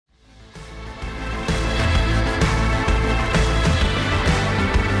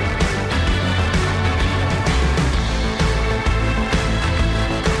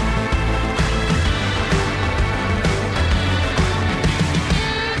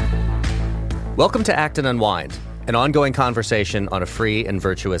Welcome to Act and Unwind, an ongoing conversation on a free and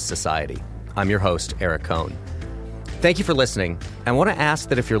virtuous society. I'm your host, Eric Cohn. Thank you for listening. I want to ask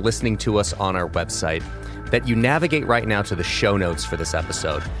that if you're listening to us on our website, that you navigate right now to the show notes for this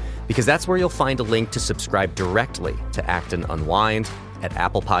episode, because that's where you'll find a link to subscribe directly to Act and Unwind at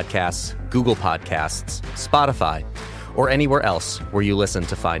Apple Podcasts, Google Podcasts, Spotify, or anywhere else where you listen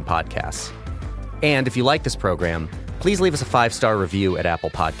to fine podcasts. And if you like this program, please leave us a 5-star review at Apple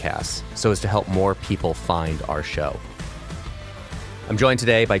Podcasts so as to help more people find our show. I'm joined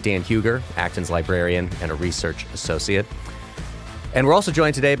today by Dan Huger, Acton's librarian and a research associate. And we're also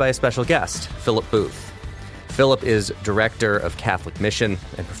joined today by a special guest, Philip Booth. Philip is Director of Catholic Mission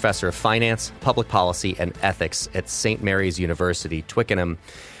and Professor of Finance, Public Policy, and Ethics at St. Mary's University, Twickenham,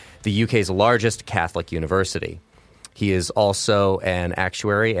 the UK's largest Catholic university. He is also an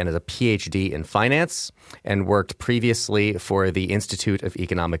actuary and has a PhD in finance and worked previously for the Institute of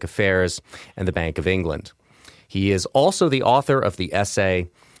Economic Affairs and the Bank of England. He is also the author of the essay,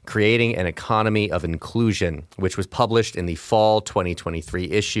 Creating an Economy of Inclusion, which was published in the fall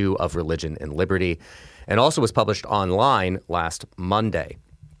 2023 issue of Religion and Liberty, and also was published online last Monday.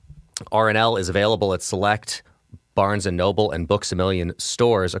 R&L is available at select Barnes & Noble and Books A Million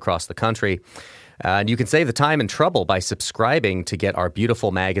stores across the country. And you can save the time and trouble by subscribing to get our beautiful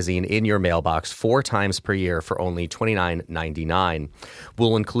magazine in your mailbox 4 times per year for only $29.99.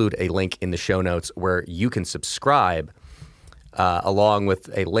 We'll include a link in the show notes where you can subscribe along with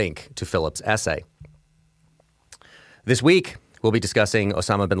a link to Philip's essay. This week, we'll be discussing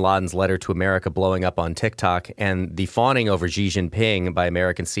Osama bin Laden's letter to America blowing up on TikTok and the fawning over Xi Jinping by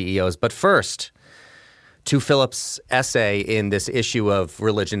American CEOs. But first, to Philip's essay in this issue of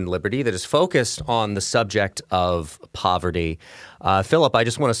Religion and Liberty that is focused on the subject of poverty. Philip, I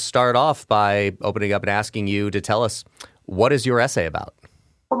just want to start off by opening up and asking you to tell us, what is your essay about?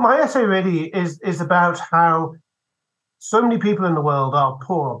 Well, my essay really is about how so many people in the world are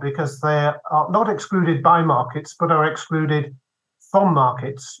poor because they are not excluded by markets, but are excluded from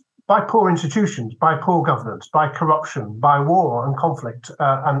markets by poor institutions, by poor governance, by corruption, by war and conflict,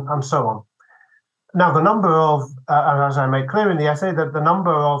 and so on. Now, the number of, as I made clear in the essay, that the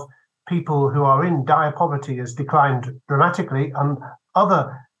number of people who are in dire poverty has declined dramatically, and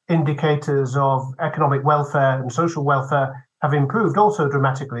other indicators of economic welfare and social welfare have improved also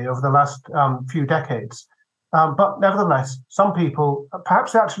dramatically over the last few decades. But nevertheless, some people,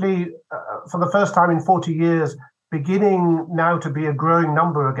 perhaps actually for the first time in 40 years, beginning now to be a growing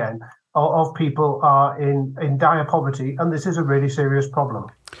number again of people are in dire poverty, and this is a really serious problem.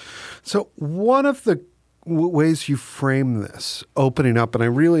 So one of the ways you frame this, opening up, and I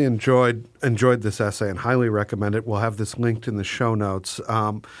really enjoyed this essay and highly recommend it. We'll have this linked in the show notes.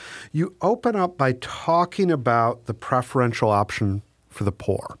 You open up by talking about the preferential option for the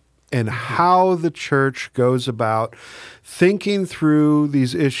poor and how the church goes about thinking through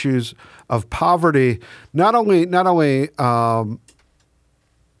these issues of poverty, not only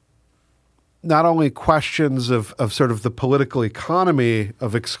questions of sort of the political economy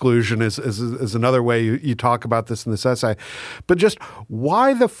of exclusion is another way you talk about this in this essay, but just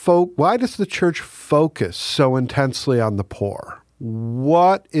why does the church focus so intensely on the poor?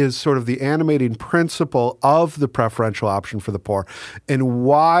 What is sort of the animating principle of the preferential option for the poor, and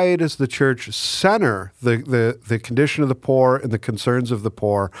why does the church center the condition of the poor and the concerns of the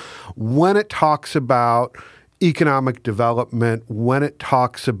poor when it talks about economic development, when it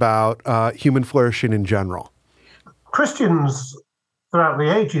talks about human flourishing in general? Christians throughout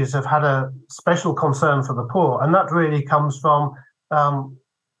the ages have had a special concern for the poor, and that really comes from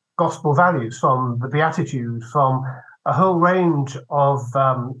gospel values, from the Beatitudes, from a whole range of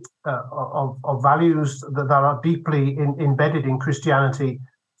values that are deeply embedded in Christianity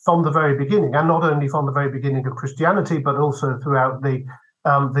from the very beginning, and not only from the very beginning of Christianity, but also throughout the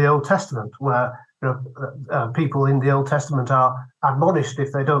Old Testament, where people in the Old Testament are admonished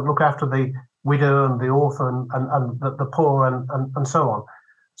if they don't look after the widow and the orphan and the poor and so on.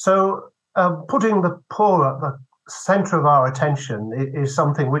 So putting the poor at the center of our attention is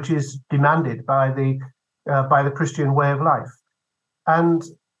something which is demanded by the Christian way of life. And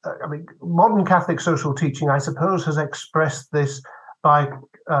modern Catholic social teaching, I suppose, has expressed this by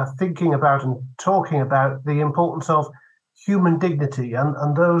thinking about and talking about the importance of human dignity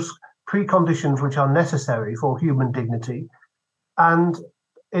and those preconditions which are necessary for human dignity. And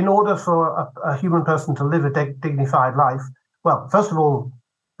in order for a human person to live a dignified life, well, first of all,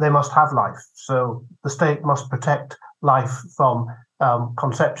 they must have life. So the state must protect life from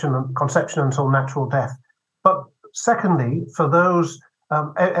conception until natural death. But secondly, for those,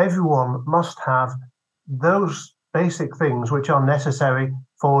 everyone must have those basic things which are necessary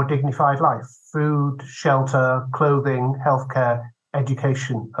for a dignified life: food, shelter, clothing, healthcare,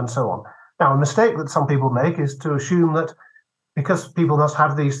 education, and so on. Now, a mistake that some people make is to assume that because people must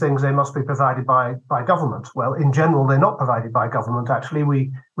have these things, they must be provided by government. Well, in general, they're not provided by government. Actually,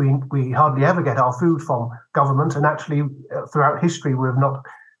 we hardly ever get our food from government, and actually, throughout history, we have not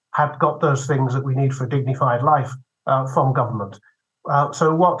got those things that we need for a dignified life from government.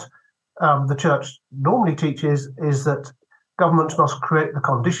 So what the church normally teaches is that governments must create the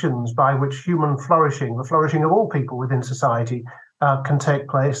conditions by which human flourishing, the flourishing of all people within society, can take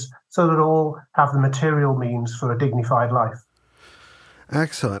place, so that all have the material means for a dignified life.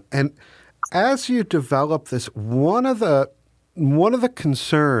 Excellent. And as you develop this, one of the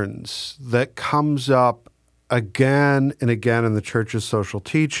concerns that comes up again and again in the church's social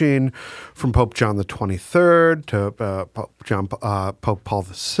teaching, from Pope John the 23rd to Pope Paul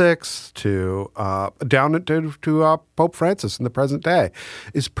VI to down to Pope Francis in the present day,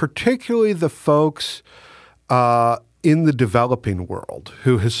 is particularly the folks in the developing world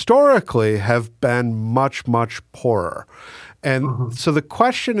who historically have been much, much poorer. And so the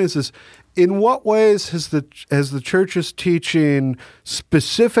question is in what ways has the church's teaching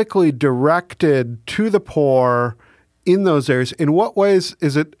specifically directed to the poor in those areas? In what ways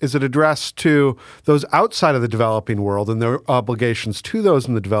is it addressed to those outside of the developing world and their obligations to those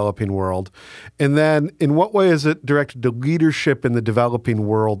in the developing world? And then in what way is it directed to leadership in the developing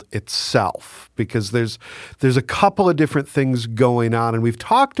world itself? Because there's a couple of different things going on, and we've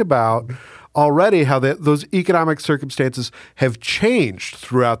talked about already how those economic circumstances have changed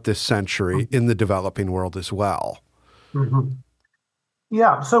throughout this century in the developing world as well. Mm-hmm.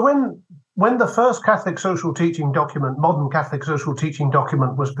 Yeah, so when the first Catholic social teaching document, modern Catholic social teaching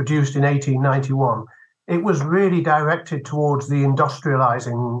document, was produced in 1891, it was really directed towards the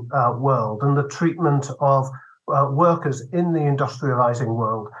industrializing world and the treatment of workers in the industrializing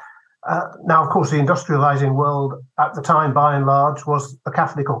world. Now, of course, the industrializing world at the time, by and large, was the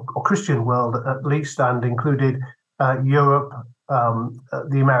Catholic or Christian world, at least, and included Europe,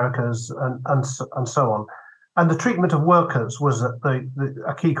 the Americas, and so on. And the treatment of workers was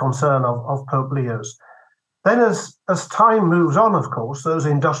a key concern of Pope Leo's. Then, as time moves on, of course, those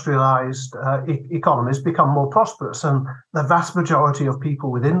industrialized economies become more prosperous, and the vast majority of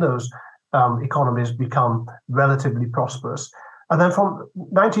people within those economies become relatively prosperous. And then from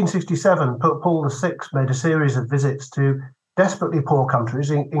 1967, Pope Paul VI made a series of visits to desperately poor countries,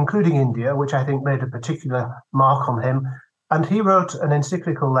 including India, which I think made a particular mark on him. And he wrote an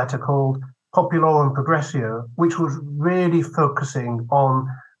encyclical letter called Populorum Progressio, which was really focusing on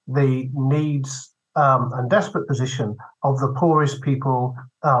the needs and desperate position of the poorest people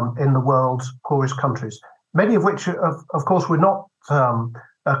in the world's poorest countries, many of which, of course, were not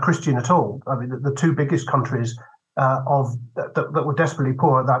Christian at all. I mean, the two biggest countries that were desperately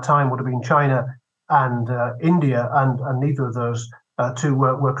poor at that time would have been China and India, and neither of those two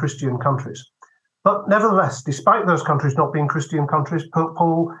were Christian countries. But nevertheless, despite those countries not being Christian countries, Pope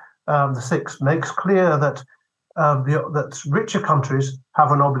Paul VI makes clear that that richer countries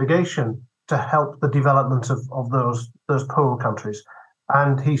have an obligation to help the development of those poorer countries.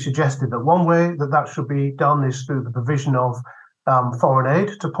 And he suggested that one way that should be done is through the provision of foreign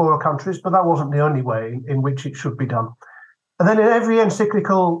aid to poorer countries, but that wasn't the only way in which it should be done. And then in every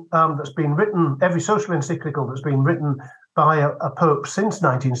encyclical that's been written, every social encyclical that's been written by a pope since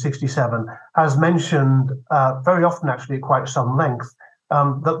 1967 has mentioned very often, actually at quite some length,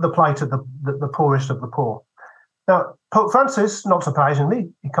 the plight of the poorest of the poor. Now, Pope Francis, not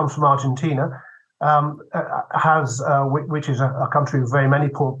surprisingly, he comes from Argentina, which is a country with very many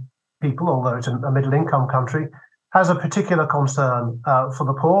poor people, although it's a middle-income country, has a particular concern for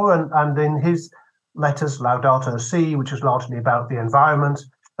the poor, and in his letters, Laudato Si, which is largely about the environment,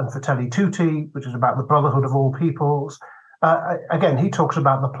 and Fratelli Tutti, which is about the brotherhood of all peoples, again, he talks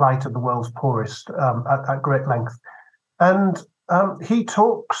about the plight of the world's poorest at great length. And he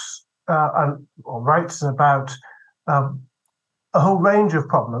talks or writes about a whole range of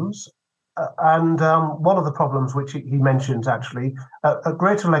problems. And one of the problems which he mentions, actually, at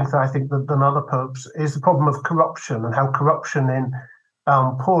greater length, I think, than other popes, is the problem of corruption, and how corruption in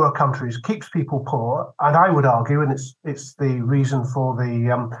poorer countries keeps people poor. And I would argue, and it's the reason for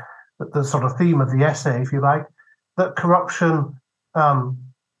the sort of theme of the essay, if you like, that corruption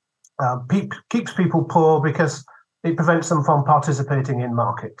keeps people poor because it prevents them from participating in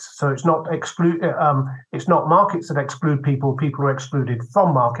markets. So it's not markets that exclude people. People are excluded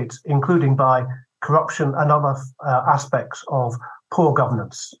from markets, including by corruption and other aspects of poor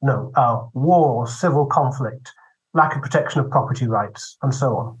governance. War, civil conflict, lack of protection of property rights, and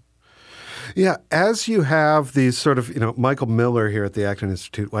so on. Yeah, as you have these sort of, Michael Miller here at the Acton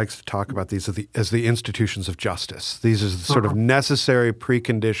Institute likes to talk about these as the institutions of justice. These are the sort of necessary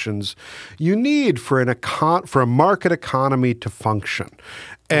preconditions you need for a market economy to function.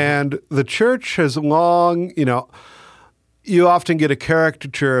 And the church has long, you often get a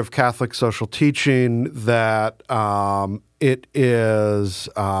caricature of Catholic social teaching that it is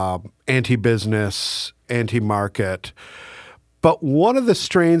anti-business, anti-market. But one of the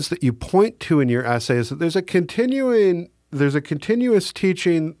strains that you point to in your essay is that there's a continuous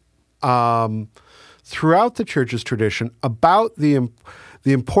teaching throughout the church's tradition about the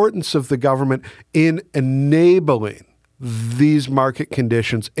importance of the government in enabling these market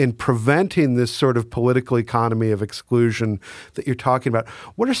conditions and preventing this sort of political economy of exclusion that you're talking about.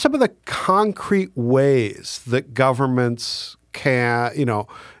 What are some of the concrete ways that governments can,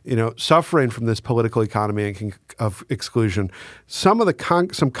 suffering from this political economy of exclusion, some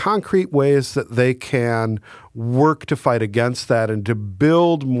concrete ways that they can work to fight against that and to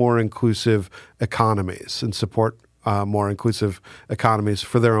build more inclusive economies and support more inclusive economies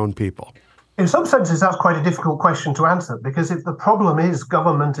for their own people? In some senses, that's quite a difficult question to answer, because if the problem is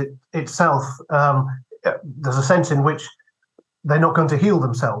government itself, there's a sense in which they're not going to heal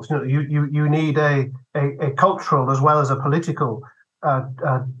themselves. You need a cultural as well as a political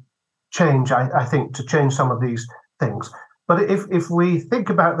change, I think, to change some of these things. But if we think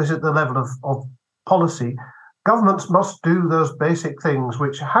about this at the level of policy, governments must do those basic things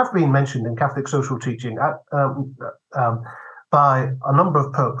which have been mentioned in Catholic social teaching by a number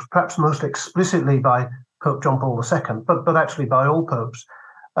of popes, perhaps most explicitly by Pope John Paul II, but actually by all popes,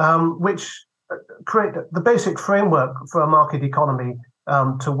 which create the basic framework for a market economy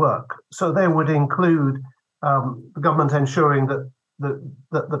to work. So they would include the government ensuring that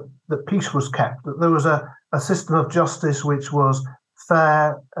peace was kept, that there was a system of justice which was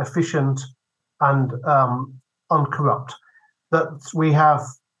fair, efficient, and uncorrupt, that we have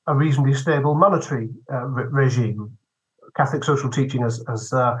a reasonably stable monetary regime. Catholic social teaching has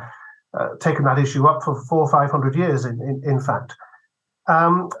taken that issue up for 400 or 500 years, in fact.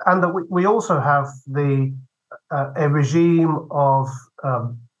 And that we also have a regime of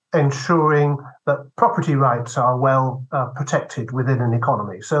ensuring that property rights are well protected within an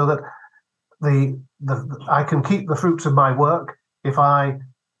economy, so that I can keep the fruits of my work if I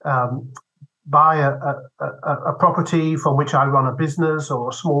buy a property from which I run a business or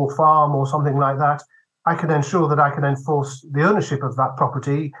a small farm or something like that. I can ensure that I can enforce the ownership of that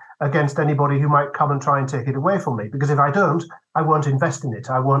property against anybody who might come and try and take it away from me. Because if I don't, I won't invest in it.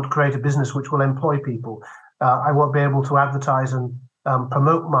 I won't create a business which will employ people. I won't be able to advertise and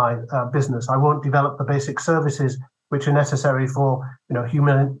promote my business. I won't develop the basic services which are necessary for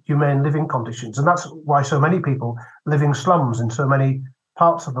humane living conditions. And that's why so many people live in slums in so many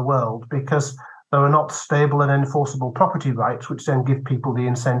parts of the world, because there are not stable and enforceable property rights, which then give people the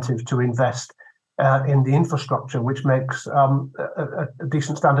incentive to invest in the infrastructure, which makes a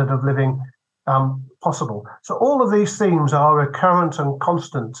decent standard of living possible. So all of these themes are recurrent and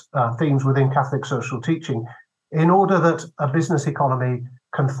constant themes within Catholic social teaching in order that a business economy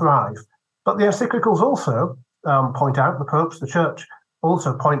can thrive. But the encyclicals also point out, the popes, the church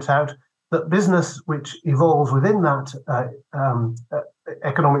also points out that business which evolves within that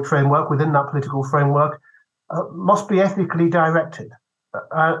economic framework, within that political framework, must be ethically directed.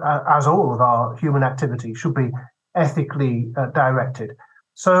 As all of our human activity should be ethically directed.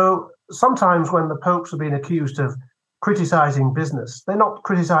 So sometimes when the popes are being accused of criticizing business, they're not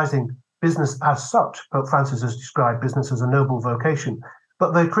criticizing business as such. Pope Francis has described business as a noble vocation,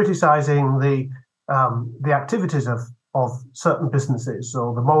 but they're criticizing the activities of certain businesses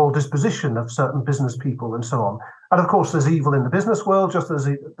or the moral disposition of certain business people and so on. And of course, there's evil in the business world, just as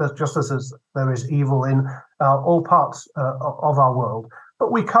there is evil in all parts of our world.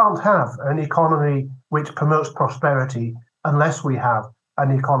 But we can't have an economy which promotes prosperity unless we have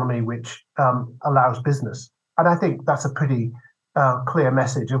an economy which allows business. And I think that's a pretty clear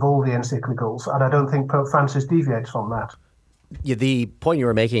message of all the encyclicals. And I don't think Pope Francis deviates from that. Yeah, the point you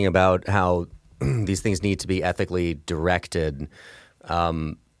were making about how these things need to be ethically directed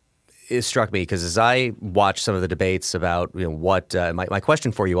it struck me because as I watch some of the debates about what my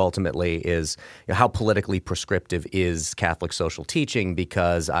question for you ultimately is how politically prescriptive is Catholic social teaching,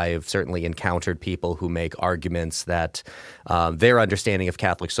 because I have certainly encountered people who make arguments that their understanding of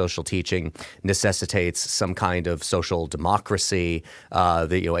Catholic social teaching necessitates some kind of social democracy,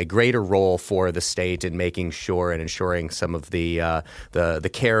 a greater role for the state in making sure and ensuring some of the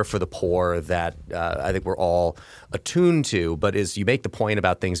care for the poor that I think we're all attuned to. But as you make the point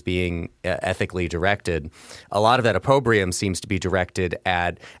about things being being ethically directed, a lot of that opprobrium seems to be directed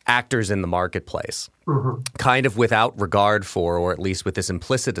at actors in the marketplace, kind of without regard for, or at least with this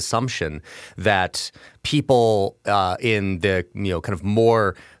implicit assumption that people in the kind of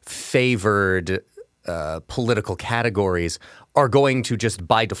more favored political categories are going to just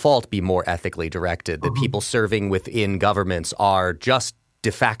by default be more ethically directed, that people serving within governments are just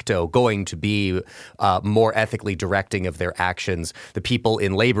de facto going to be more ethically directing of their actions. The people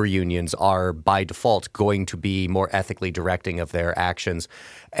in labor unions are by default going to be more ethically directing of their actions.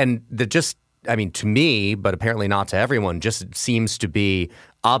 And to me, but apparently not to everyone, just seems to be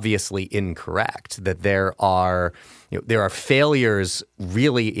obviously incorrect, that there are failures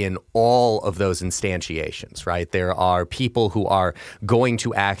really in all of those instantiations, right? There are people who are going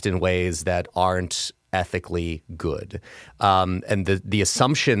to act in ways that aren't ethically good. And the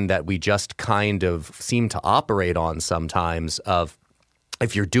assumption that we just kind of seem to operate on sometimes of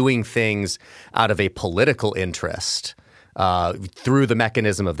if you're doing things out of a political interest through the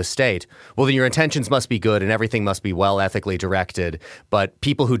mechanism of the state, well, then your intentions must be good and everything must be well ethically directed. But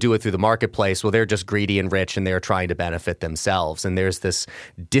people who do it through the marketplace, well, they're just greedy and rich and they're trying to benefit themselves. And there's this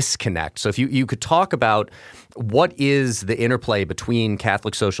disconnect. So if you could talk about what is the interplay between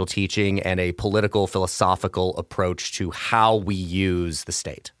Catholic social teaching and a political, philosophical approach to how we use the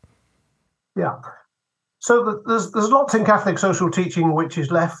state? Yeah. So there's lots in Catholic social teaching which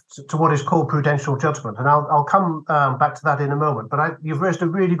is left to what is called prudential judgment, and I'll come back to that in a moment. But you've raised a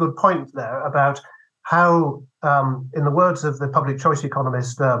really good point there about how, in the words of the public choice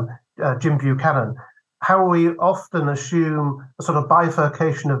economist Jim Buchanan, how we often assume a sort of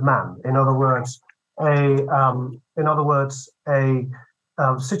bifurcation of man. In other words, a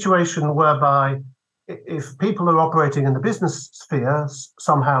situation whereby if people are operating in the business sphere,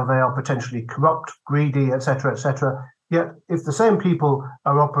 somehow they are potentially corrupt, greedy, etc., etc. Yet, if the same people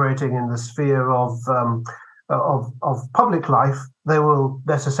are operating in the sphere of public life, they will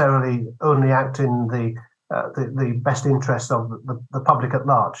necessarily only act in the best interests of the public at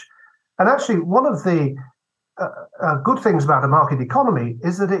large. And actually, one of the good things about a market economy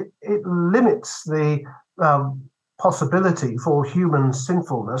is that it limits the possibility for human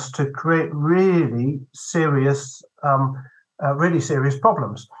sinfulness to create really serious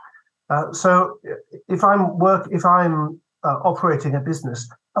problems. So if I'm operating a business,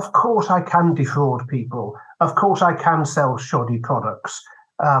 of course I can defraud people. Of course I can sell shoddy products,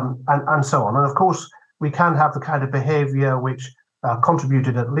 and so on. And of course we can have the kind of behaviour which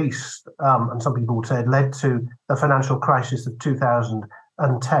contributed at least, and some people would say led to the financial crisis of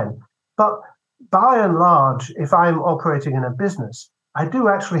 2010. But by and large, if I'm operating in a business, I do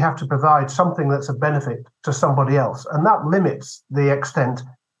actually have to provide something that's a benefit to somebody else. And that limits the extent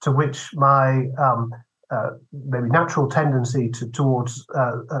to which my maybe natural tendency towards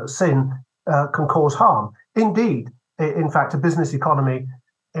sin can cause harm. Indeed, in fact, a business economy,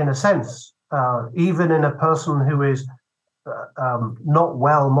 in a sense, even in a person who is not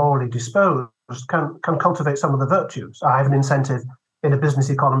well morally disposed, can cultivate some of the virtues. I have an incentive in a business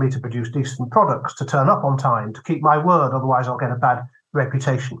economy to produce decent products, to turn up on time, to keep my word, otherwise I'll get a bad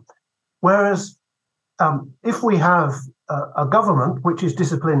reputation. Whereas if we have a government which is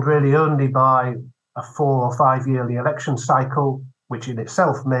disciplined really only by a 4 or 5 yearly election cycle, which in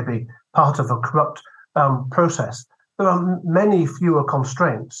itself may be part of a corrupt process, there are many fewer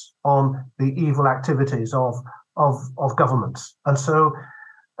constraints on the evil activities of governments. And so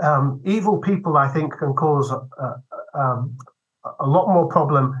evil people, I think, can cause a lot more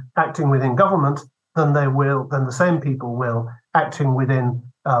problem acting within government than the same people will acting within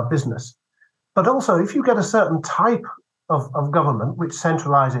business. But also, if you get a certain type of government which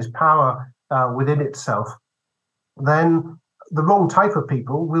centralizes power within itself, then the wrong type of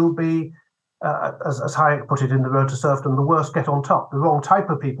people will be, as Hayek put it in The Road to Serfdom, the worst get on top. The wrong type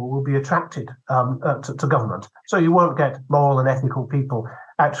of people will be attracted to government. So you won't get moral and ethical people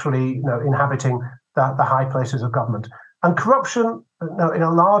actually inhabiting the high places of government. And corruption, in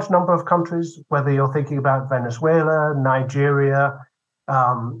a large number of countries, whether you're thinking about Venezuela, Nigeria,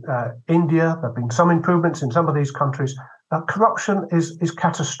 India, there have been some improvements in some of these countries. Corruption is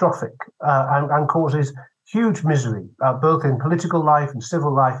catastrophic and causes huge misery, both in political life and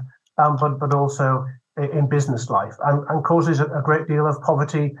civil life, but also in business life, and causes a great deal of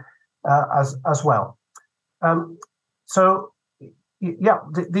poverty as well. So, yeah,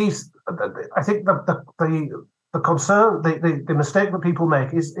 I think the concern, the mistake that people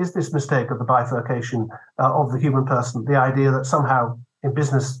make is this mistake of the bifurcation of the human person, the idea that somehow in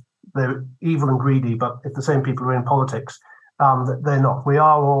business they're evil and greedy, but if the same people are in politics, they're not. We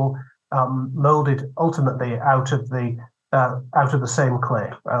are all molded ultimately out of the out of the same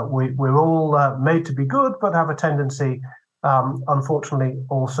clay. We're all made to be good, but have a tendency, unfortunately,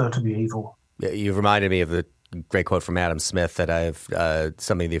 also to be evil. You've reminded me of the great quote from Adam Smith that I've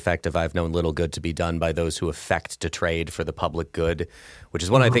something to the effect of "I've known little good to be done by those who affect to trade for the public good," which is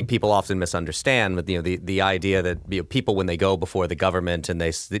one I think people often misunderstand. But the idea that people, when they go before the government and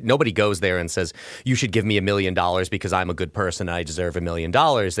nobody goes there and says you should give me $1 million because I'm a good person and I deserve $1 million.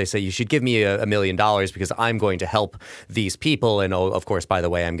 They say you should give me $1 million because I'm going to help these people, and of course, by the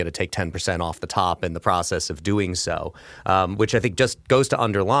way, I'm going to take 10% off the top in the process of doing so, which I think just goes to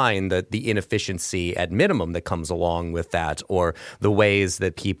underline the inefficiency at minimum that comes along with that, or the ways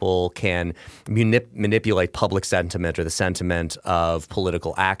that people can manipulate public sentiment or the sentiment of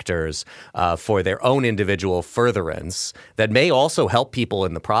political actors for their own individual furtherance that may also help people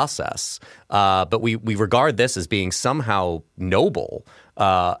in the process. But we regard this as being somehow noble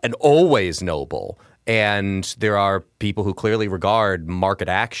and always noble. And there are people who clearly regard market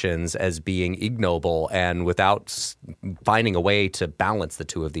actions as being ignoble and without finding a way to balance the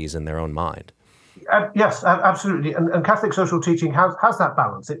two of these in their own mind. Yes, absolutely. And Catholic social teaching has that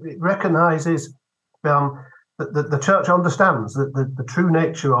balance. It recognizes that the church understands the true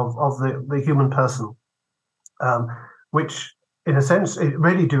nature of the human person, which, in a sense, it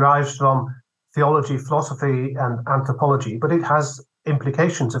really derives from theology, philosophy, and anthropology. But it has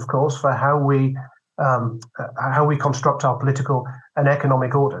implications, of course, for how we construct our political and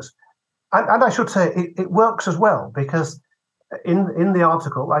economic orders. And I should say it works as well, because in the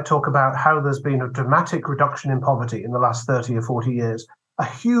article, I talk about how there's been a dramatic reduction in poverty in the last 30 or 40 years, a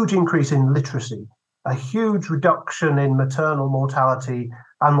huge increase in literacy, a huge reduction in maternal mortality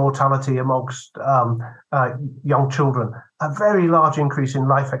and mortality amongst young children, a very large increase in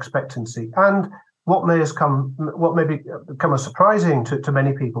life expectancy. And what may become as surprising to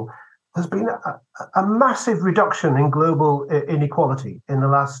many people, there's been a massive reduction in global inequality in the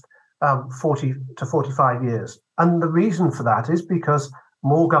last 40 to 45 years. And the reason for that is because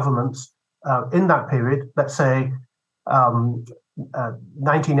more governments in that period, let's say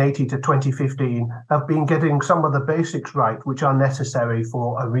 1980 to 2015, have been getting some of the basics right, which are necessary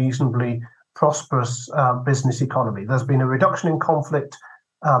for a reasonably prosperous business economy. There's been a reduction in conflict.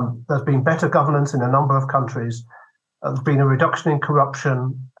 There's been better governance in a number of countries. There's been a reduction in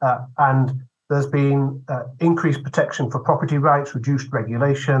corruption, and there's been increased protection for property rights, reduced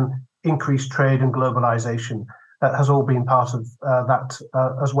regulation, increased trade, and globalization. Has all been part of that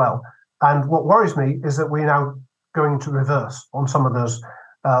as well. And what worries me is that we're now going to reverse on some of those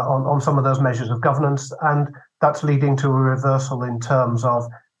on some of those measures of governance, and that's leading to a reversal in terms of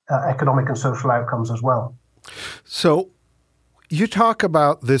economic and social outcomes as well. So you talk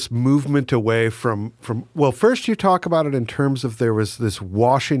about this movement away from well, first you talk about it in terms of there was this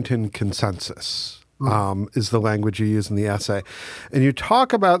Washington consensus. Is the language you use in the essay. And you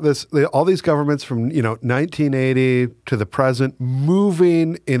talk about this, all these governments from, 1980 to the present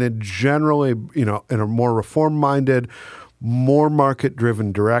moving in a generally, in a more reform-minded, more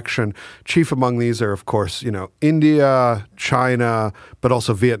market-driven direction. Chief among these are, of course, India, China, but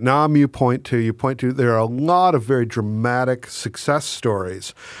also Vietnam you point to. There are a lot of very dramatic success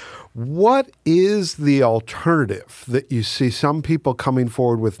stories. What is the alternative that you see some people coming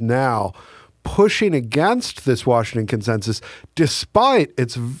forward with now, pushing against this Washington consensus, despite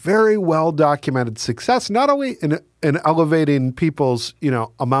its very well-documented success, not only in elevating people's,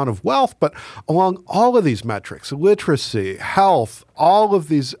 amount of wealth, but along all of these metrics, literacy, health, all of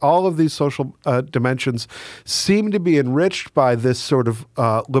these social dimensions seem to be enriched by this sort of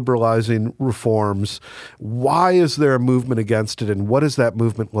liberalizing reforms. Why is there a movement against it, and what does that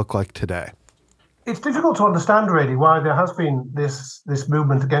movement look like today? It's difficult to understand, really, why there has been this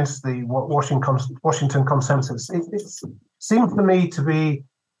movement against the Washington consensus. It seems to me to be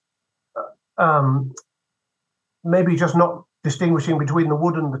maybe just not distinguishing between the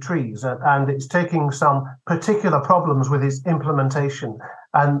wood and the trees, and it's taking some particular problems with its implementation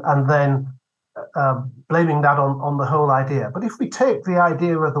and then blaming that on the whole idea. But if we take the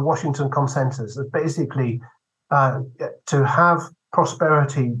idea of the Washington consensus, that basically to have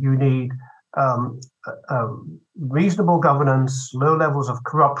prosperity, you need reasonable governance, low levels of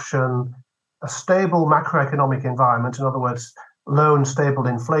corruption, a stable macroeconomic environment, in other words, low and stable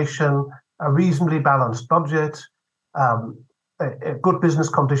inflation, a reasonably balanced budget, good business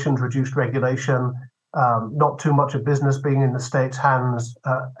conditions, reduced regulation, not too much of business being in the state's hands,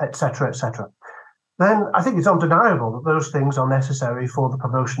 etc., etc. Then I think it's undeniable that those things are necessary for the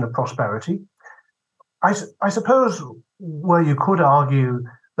promotion of prosperity. I suppose where you could argue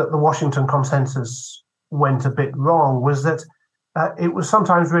that the Washington consensus went a bit wrong was that it was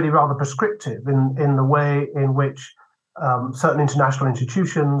sometimes really rather prescriptive in the way in which certain international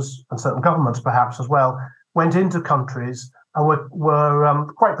institutions and certain governments perhaps as well went into countries and were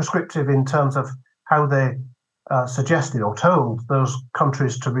quite prescriptive in terms of how they suggested or told those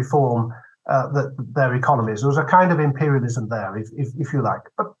countries to reform their economies. There was a kind of imperialism there, if you like.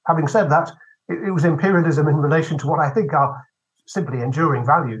 But having said that, it was imperialism in relation to what I think are simply enduring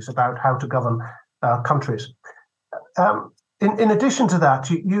values about how to govern countries. In addition to that,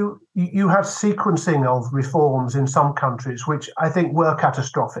 you had sequencing of reforms in some countries, which I think were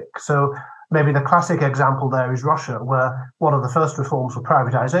catastrophic. So maybe the classic example there is Russia, where one of the first reforms was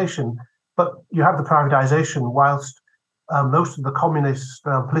privatization. But you have the privatization whilst most of the communist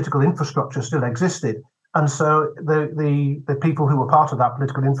political infrastructure still existed. And so the people who were part of that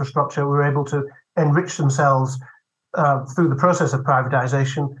political infrastructure were able to enrich themselves through the process of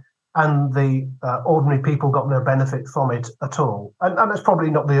privatization, and the ordinary people got no benefit from it at all. And that's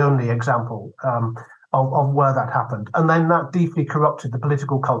probably not the only example of where that happened. And then that deeply corrupted the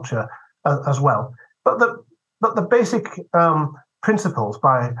political culture as well. But the basic principles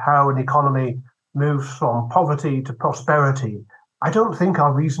by how an economy moves from poverty to prosperity, I don't think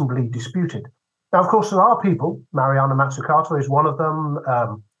are reasonably disputed. Now, of course, there are people, Mariana Mazzucato is one of them,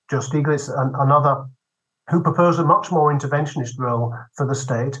 Joe Stiglitz, another, who propose a much more interventionist role for the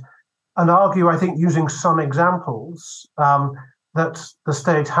state and argue, I think, using some examples, that the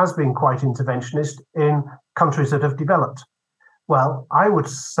state has been quite interventionist in countries that have developed. Well, I would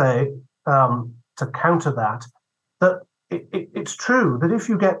say, to counter that it's true that if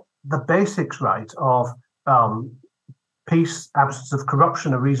you get the basics right of peace, absence of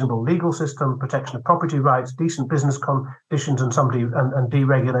corruption, a reasonable legal system, protection of property rights, decent business conditions, and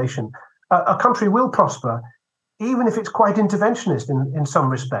deregulation, a country will prosper, even if it's quite interventionist in some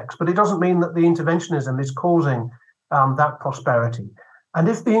respects. But it doesn't mean that the interventionism is causing that prosperity. And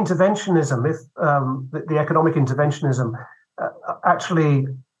if the interventionism, if the economic interventionism actually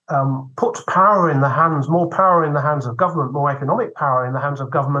puts more power in the hands of government, more economic power in the hands of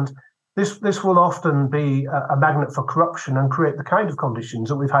government, this will often be a magnet for corruption and create the kind of conditions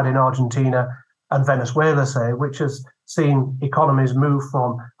that we've had in Argentina and Venezuela, say, which has seen economies move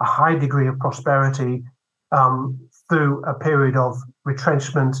from a high degree of prosperity through a period of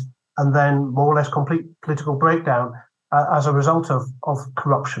retrenchment and then more or less complete political breakdown as a result of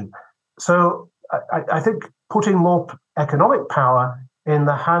corruption. So I think putting more economic power in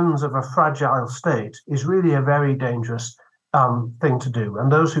the hands of a fragile state is really a very dangerous thing to do.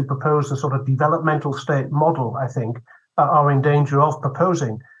 And those who propose the sort of developmental state model, I think, are in danger of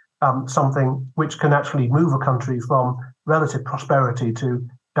proposing something which can actually move a country from relative prosperity to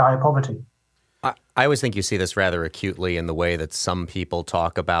dire poverty. I always think you see this rather acutely in the way that some people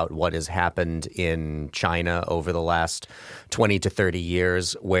talk about what has happened in China over the last 20 to 30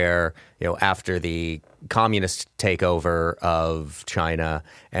 years, where, after the communist takeover of China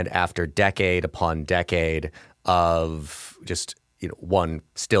and after decade upon decade of just, one,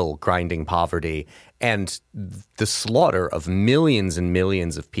 still grinding poverty and the slaughter of millions and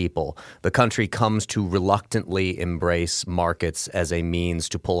millions of people, the country comes to reluctantly embrace markets as a means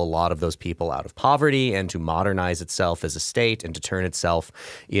to pull a lot of those people out of poverty and to modernize itself as a state and to turn itself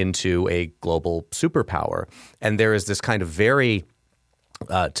into a global superpower. And there is this kind of very,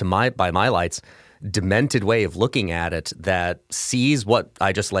 by my lights, demented way of looking at it that sees what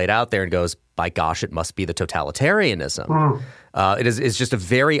I just laid out there and goes, by gosh, it must be the totalitarianism. It's just a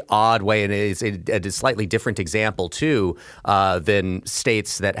very odd way, and it's a slightly different example, too, than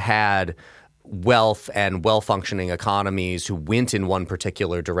states that had wealth and well-functioning economies who went in one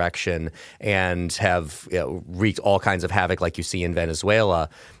particular direction and have wreaked all kinds of havoc like you see in Venezuela.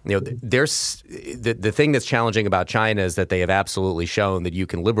 There's the thing that's challenging about China is that they have absolutely shown that you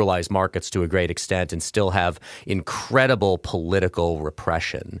can liberalize markets to a great extent and still have incredible political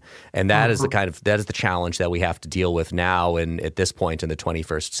repression. And that is the challenge that we have to deal with now and at this point in the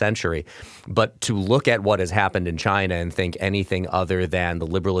 21st century. But to look at what has happened in China and think anything other than the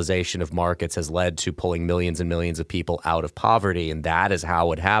liberalization of markets has led to pulling millions and millions of people out of poverty, and that is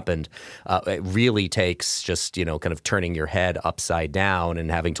how it happened. It really takes just, kind of turning your head upside down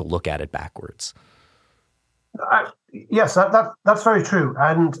and having to look at it backwards. Yes, that's very true.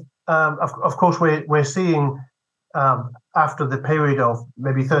 And of course, we're seeing after the period of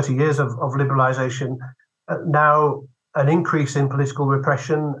maybe 30 years of liberalization, now an increase in political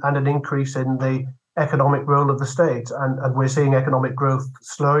repression and an increase in the economic role of the state. And we're seeing economic growth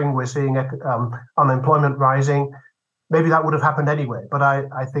slowing. We're seeing unemployment rising. Maybe that would have happened anyway, but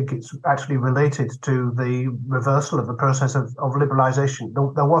I think it's actually related to the reversal of the process of liberalization.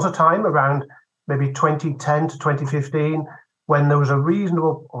 There was a time around maybe 2010 to 2015 when there was a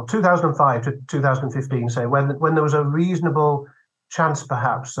reasonable, or 2005 to 2015, say, when there was a reasonable chance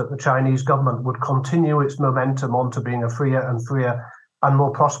perhaps that the Chinese government would continue its momentum onto being a freer and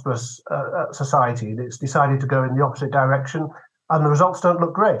more prosperous society, it's decided to go in the opposite direction, and the results don't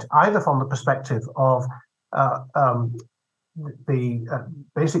look great, either from the perspective of the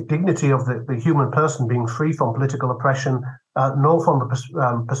basic dignity of the human person being free from political oppression, nor from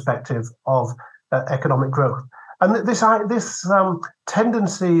the perspective of economic growth. And this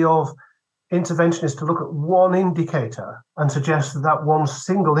tendency of interventionists to look at one indicator and suggest that that one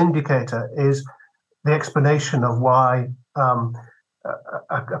single indicator is the explanation of why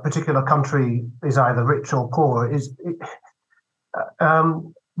a particular country is either rich or poor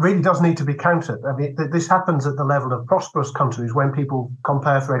really does need to be countered. I mean, this happens at the level of prosperous countries when people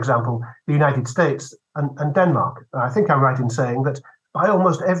compare, for example, the United States and Denmark. I think I'm right in saying that by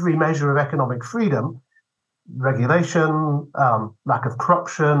almost every measure of economic freedom, regulation, lack of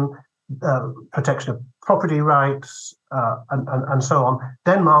corruption, protection of property rights, and so on,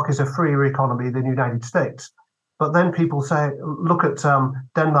 Denmark is a freer economy than the United States. But then people look at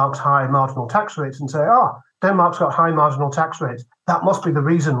Denmark's high marginal tax rates and say, Denmark's got high marginal tax rates. That must be the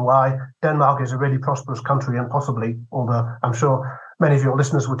reason why Denmark is a really prosperous country and possibly, although I'm sure many of your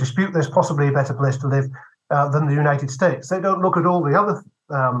listeners would dispute this, possibly a better place to live than the United States. They don't look at all the other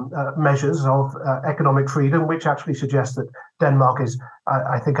measures of economic freedom, which actually suggest that Denmark is,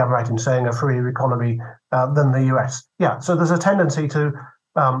 I think I'm right in saying, a freer economy than the US. Yeah, so there's a tendency to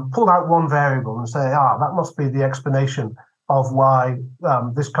pull out one variable and say, that must be the explanation of why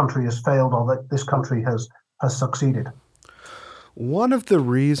this country has failed or that this country has succeeded. One of the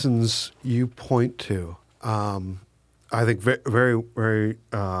reasons you point to, I think very, very,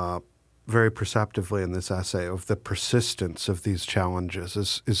 very perceptively in this essay, of the persistence of these challenges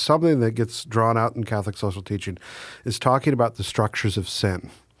is something that gets drawn out in Catholic social teaching, is talking about the structures of sin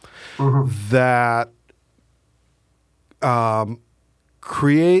that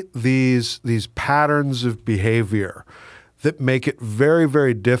create these patterns of behavior that make it very,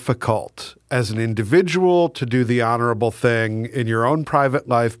 very difficult as an individual to do the honorable thing in your own private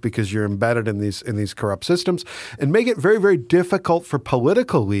life because you're embedded in these corrupt systems, and make it very, very difficult for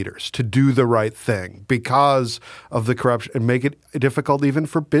political leaders to do the right thing because of the corruption, and make it difficult even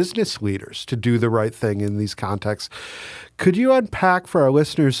for business leaders to do the right thing in these contexts. Could you unpack for our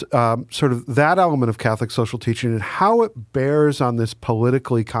listeners sort of that element of Catholic social teaching and how it bears on this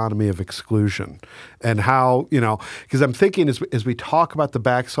political economy of exclusion, and how, because I'm thinking as we talk about the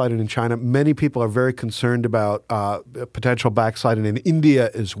backsliding in China, many people are very concerned about potential backsliding in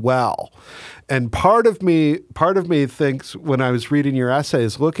India as well. And part of me thinks, when I was reading your essay,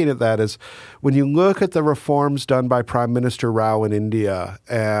 is looking at that, is when you look at the reforms done by Prime Minister Rao in India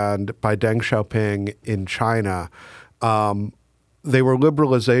and by Deng Xiaoping in China, they were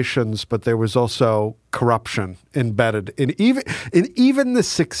liberalizations, but there was also corruption embedded in even the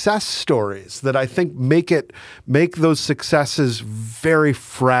success stories that I think make those successes very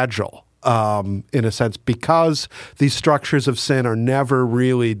fragile, in a sense, because these structures of sin are never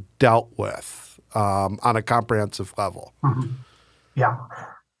really dealt with on a comprehensive level. Mm-hmm. Yeah,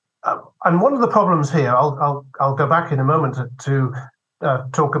 and one of the problems here, I'll go back in a moment to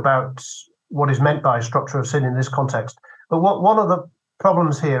talk about what is meant by structure of sin in this context. But one of the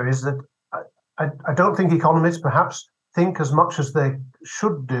problems here is that I don't think economists perhaps think as much as they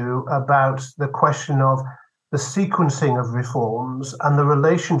should do about the question of the sequencing of reforms and the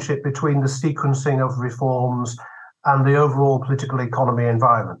relationship between the sequencing of reforms and the overall political economy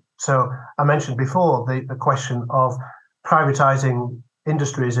environment. So I mentioned before the question of privatizing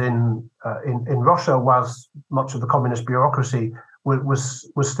industries in Russia whilst much of the communist bureaucracy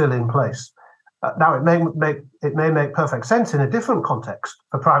was still in place. Now, it may make perfect sense in a different context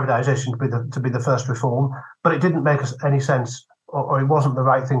for privatization to be the first reform, but it didn't make any sense, or it wasn't the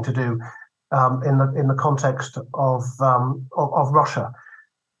right thing to do in the context of Russia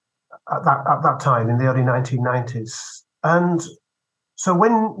at that time in the early 1990s. And so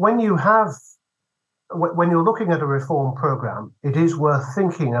when you're looking at a reform program, it is worth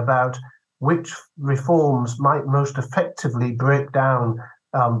thinking about which reforms might most effectively break down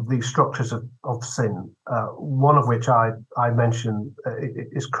these structures of sin, one of which I mentioned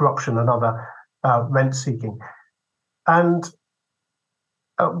is corruption, another rent seeking. And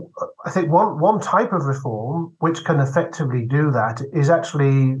I think one type of reform which can effectively do that is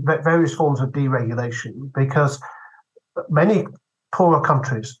actually various forms of deregulation, because many poorer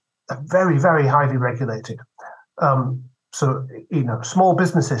countries are very, very highly regulated. So, small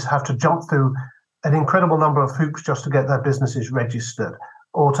businesses have to jump through an incredible number of hoops just to get their businesses registered.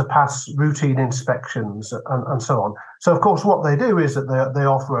 or to pass routine inspections and so on. So, of course, what they do is that they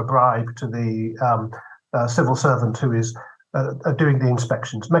offer a bribe to the civil servant who is doing the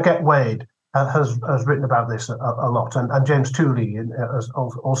inspections. Maguette Wade has written about this a lot, and James Tooley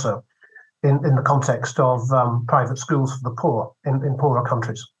also in the context of private schools for the poor in poorer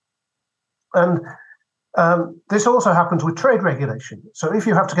countries. And this also happens with trade regulation. So if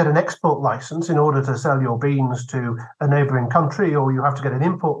you have to get an export license in order to sell your beans to a neighbouring country, or you have to get an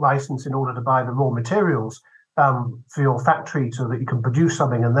import license in order to buy the raw materials for your factory so that you can produce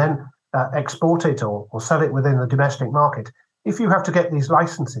something and then export it or sell it within the domestic market, if you have to get these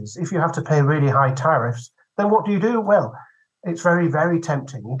licenses, if you have to pay really high tariffs, then what do? Well, it's very, very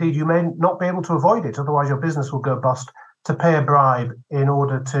tempting. Indeed, you may not be able to avoid it, otherwise your business will go bust, to pay a bribe in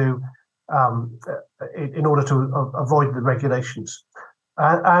order to avoid the regulations.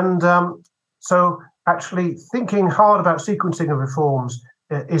 So actually thinking hard about sequencing of reforms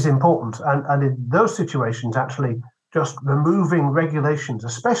is important. And in those situations, actually just removing regulations,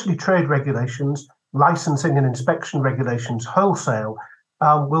 especially trade regulations, licensing and inspection regulations wholesale,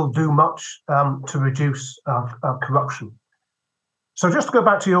 will do much to reduce corruption. So just to go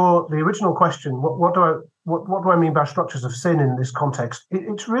back to the original question, what do I mean by structures of sin in this context?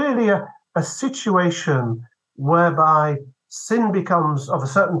 It's really a situation whereby sin becomes of a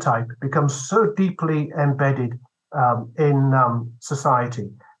certain type, becomes so deeply embedded in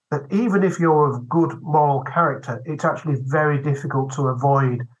society that even if you're of good moral character, it's actually very difficult to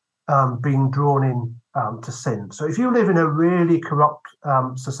avoid being drawn in to sin. So if you live in a really corrupt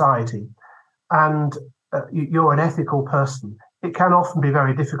society and you're an ethical person, it can often be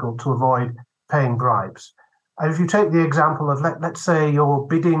very difficult to avoid paying bribes. And if you take the example of, let's say you're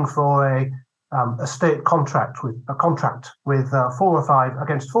bidding for a state contract with 4 or 5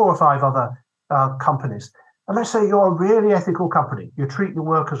 against 4 or 5 other companies, and let's say you're a really ethical company, you treat your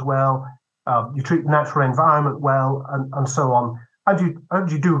workers well, you treat the natural environment well, and so on, and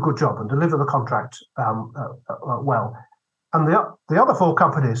you do a good job and deliver the contract well. And the other 4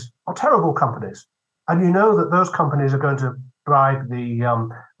 companies are terrible companies, and you know that those companies are going to bribe the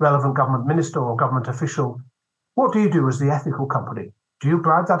relevant government minister or government official. What do you do as the ethical company? Do you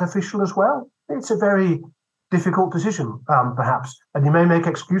bribe that official as well? It's a very difficult decision, perhaps, and you may make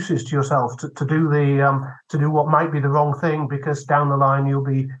excuses to yourself to do what might be the wrong thing, because down the line you'll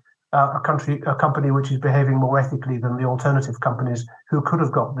be a company which is behaving more ethically than the alternative companies who could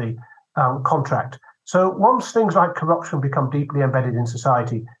have got the contract. So once things like corruption become deeply embedded in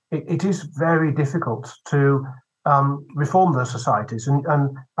society, it is very difficult to reform those societies,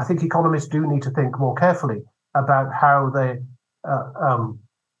 and I think economists do need to think more carefully about how the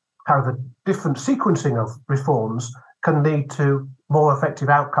different sequencing of reforms can lead to more effective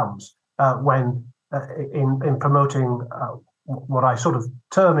outcomes when in promoting what I sort of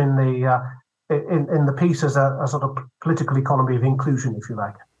term in the piece as a sort of political economy of inclusion, if you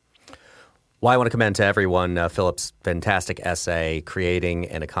like. Well, I want to commend to everyone Philip's fantastic essay, Creating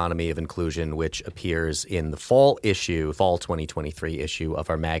an Economy of Inclusion, which appears in the fall 2023 issue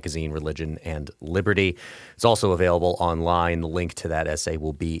of our magazine, Religion and Liberty. It's also available online. The link to that essay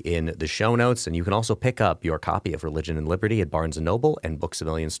will be in the show notes. And you can also pick up your copy of Religion and Liberty at Barnes & Noble and Books A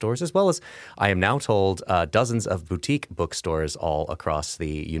Million stores, as well as, I am now told, dozens of boutique bookstores all across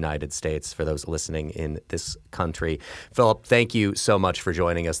the United States for those listening in this country. Philip, thank you so much for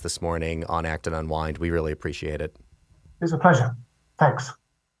joining us this morning on Act and Unwind. We really appreciate it. It's a pleasure. Thanks.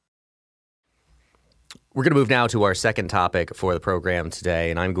 We're going to move now to our second topic for the program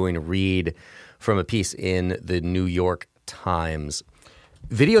today, and I'm going to read from a piece in the New York Times.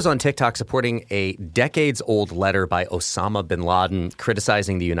 Videos on TikTok supporting a decades-old letter by Osama bin Laden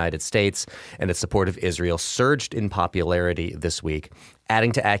criticizing the United States and its support of Israel surged in popularity this week,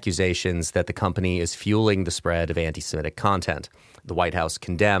 adding to accusations that the company is fueling the spread of anti-Semitic content. The White House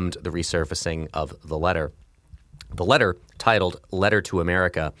condemned the resurfacing of the letter. The letter, titled Letter to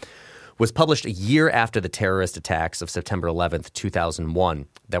America, was published a year after the terrorist attacks of September 11th, 2001,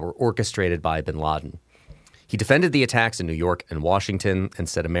 that were orchestrated by bin Laden. He defended the attacks in New York and Washington and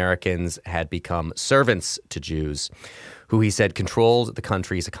said Americans had become servants to Jews, who he said controlled the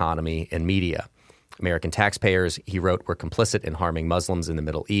country's economy and media. American taxpayers, he wrote, were complicit in harming Muslims in the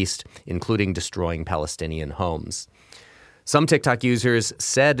Middle East, including destroying Palestinian homes. Some TikTok users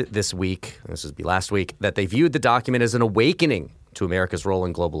said this week, this would be last week, that they viewed the document as an awakening to America's role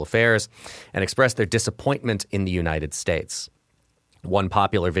in global affairs and expressed their disappointment in the United States. One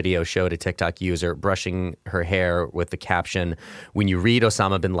popular video showed a TikTok user brushing her hair with the caption, "When you read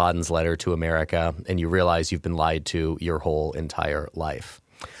Osama bin Laden's letter to America and you realize you've been lied to your whole entire life."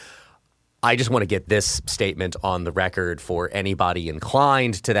 I just want to get this statement on the record for anybody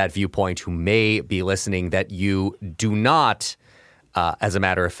inclined to that viewpoint who may be listening, that you do not, as a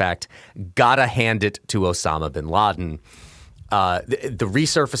matter of fact, gotta hand it to Osama bin Laden. The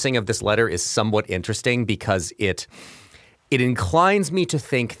resurfacing of this letter is somewhat interesting because it inclines me to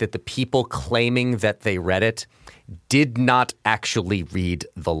think that the people claiming that they read it did not actually read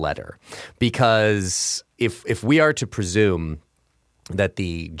the letter. Because if we are to presume that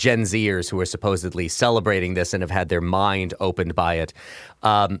the Gen Zers who are supposedly celebrating this and have had their mind opened by it,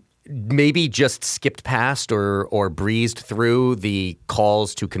 maybe just skipped past or breezed through the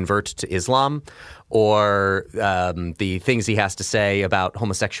calls to convert to Islam, or the things he has to say about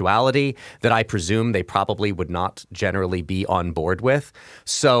homosexuality that I presume they probably would not generally be on board with.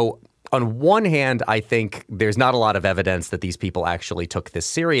 So on one hand, I think there's not a lot of evidence that these people actually took this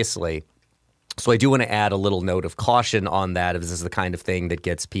seriously. So I do want to add a little note of caution on that, if this is the kind of thing that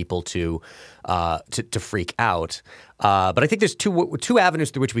gets people to freak out. But I think there's two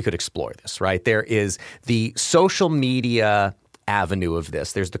avenues through which we could explore this, right? There is the social media avenue of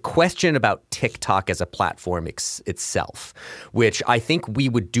this. There's the question about TikTok as a platform itself, which I think we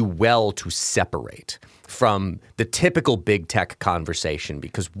would do well to separate from the typical big tech conversation,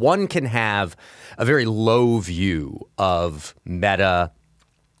 because one can have a very low view of Meta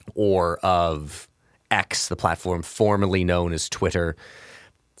or of X, the platform formerly known as Twitter,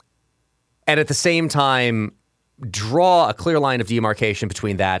 and at the same time draw a clear line of demarcation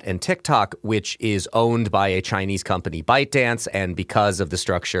between that and TikTok, which is owned by a Chinese company, ByteDance, and because of the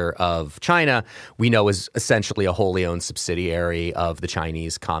structure of China, we know is essentially a wholly owned subsidiary of the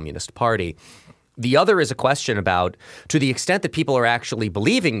Chinese Communist Party. The other is a question about, to the extent that people are actually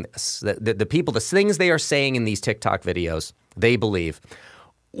believing this, the things they are saying in these TikTok videos, they believe,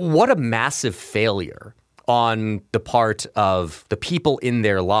 what a massive failure on the part of the people in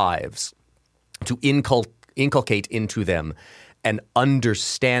their lives to inculcate into them an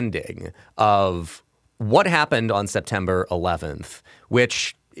understanding of what happened on September 11th,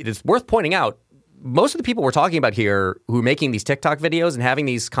 which it is worth pointing out, most of the people we're talking about here who are making these TikTok videos and having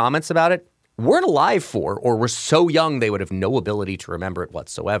these comments about it weren't alive for, or were so young they would have no ability to remember it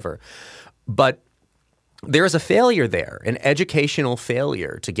whatsoever. But there is a failure there, an educational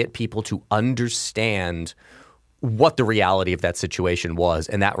failure to get people to understand what the reality of that situation was,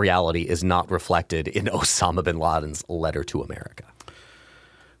 and that reality is not reflected in Osama bin Laden's letter to America.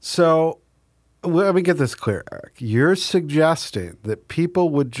 So let me get this clear, Eric. You're suggesting that people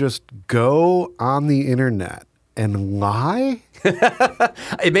would just go on the internet and lie?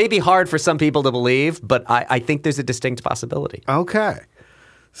 It may be hard for some people to believe, but I think there's a distinct possibility. Okay.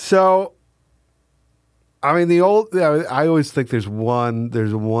 So, I mean, I always think there's one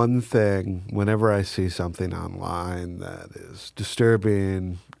thing whenever I see something online that is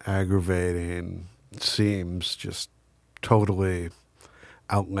disturbing, aggravating, seems just totally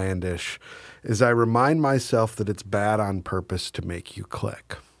outlandish, is I remind myself that it's bad on purpose to make you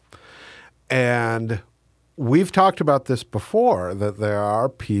click. And we've talked about this before, that there are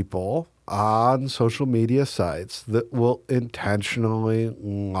people on social media sites that will intentionally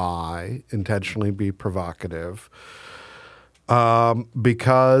lie, intentionally be provocative,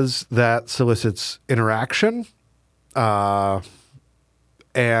 because that solicits interaction, and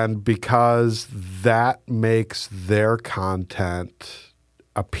because that makes their content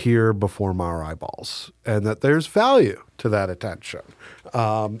appear before our eyeballs, and that there's value to that attention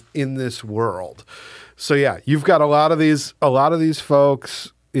in this world. So yeah, you've got a lot of these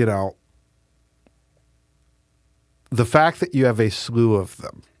folks, you know. The fact that you have a slew of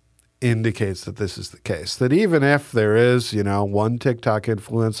them indicates that this is the case. That even if there is, you know, one TikTok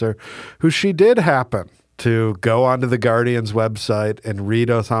influencer who she did happen to go onto the Guardian's website and read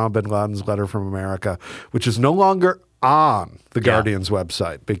Osama bin Laden's letter from America, which is no longer on the Guardian's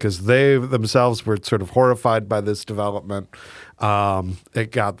website because they themselves were sort of horrified by this development.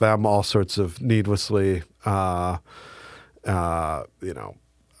 It got them all sorts of needlessly, it got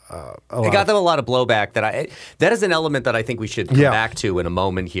them a lot of blowback. That is an element that I think we should come back to in a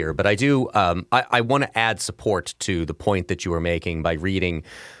moment here. But I do I want to add support to the point that you were making by reading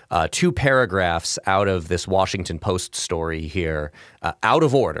two paragraphs out of this Washington Post story here, out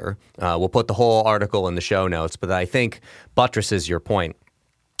of order. We'll put the whole article in the show notes, but I think buttresses your point.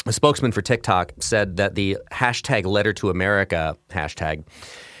 A spokesman for TikTok said that the hashtag letter to America hashtag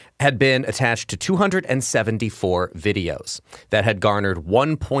had been attached to 274 videos that had garnered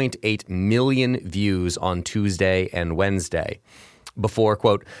 1.8 million views on Tuesday and Wednesday. before,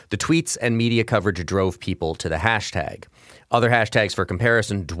 quote, the tweets and media coverage drove people to the hashtag. Other hashtags for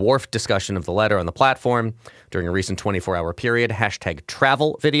comparison dwarfed discussion of the letter on the platform. During a recent 24-hour period, hashtag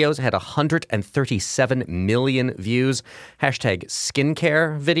travel videos had 137 million views. Hashtag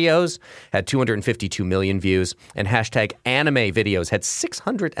skincare videos had 252 million views. And hashtag anime videos had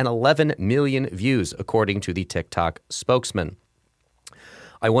 611 million views, according to the TikTok spokesman.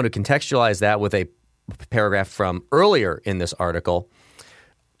 I want to contextualize that with a paragraph from earlier in this article.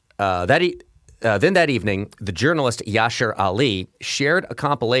 Then that evening, the journalist Yasser Ali shared a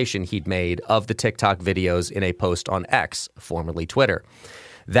compilation he'd made of the TikTok videos in a post on X, formerly Twitter.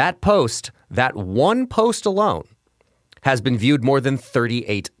 That one post alone, has been viewed more than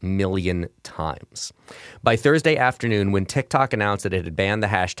 38 million times. By Thursday afternoon, when TikTok announced that it had banned the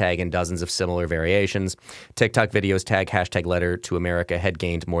hashtag and dozens of similar variations, TikTok videos tag hashtag letter to America had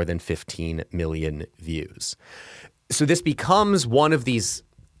gained more than 15 million views. So this becomes one of these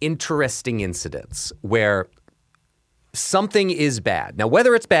interesting incidents where something is bad. Now,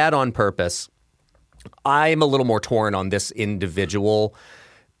 whether it's bad on purpose, I'm a little more torn on this individual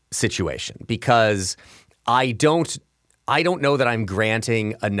situation because I don't know that I'm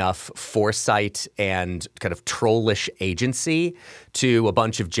granting enough foresight and kind of trollish agency to a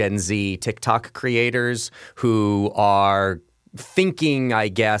bunch of Gen Z TikTok creators who are thinking, I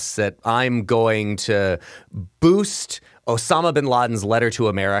guess, that I'm going to boost Osama bin Laden's letter to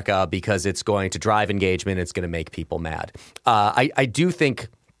America because it's going to drive engagement. It's going to make people mad. I do think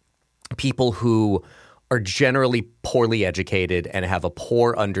people who are generally poorly educated and have a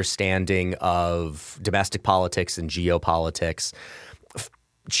poor understanding of domestic politics and geopolitics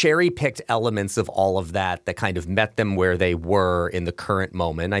cherry-picked elements of all of that kind of met them where they were in the current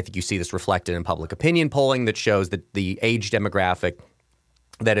moment. I think you see this reflected in public opinion polling that shows that the age demographic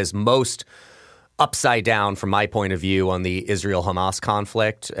that is most upside down from my point of view on the Israel-Hamas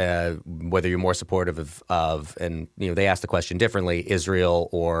conflict, whether you're more supportive of and they ask the question differently, Israel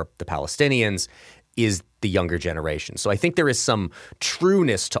or the Palestinians, is the younger generation. So I think there is some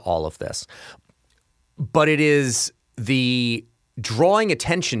trueness to all of this. But it is the drawing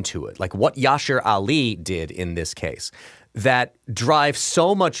attention to it, like what Yasser Ali did in this case, that drives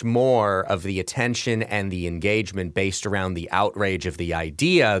so much more of the attention and the engagement based around the outrage of the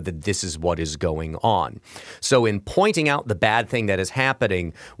idea that this is what is going on. So in pointing out the bad thing that is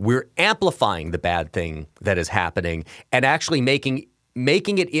happening, we're amplifying the bad thing that is happening and actually making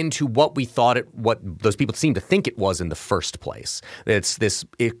it into what we thought what those people seemed to think it was in the first place.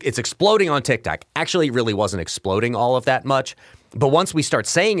 It's exploding on TikTok. Actually, it really wasn't exploding all of that much. But once we start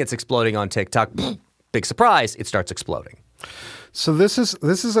saying it's exploding on TikTok, big surprise, it starts exploding. So this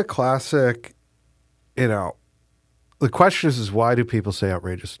is a classic, the question is why do people say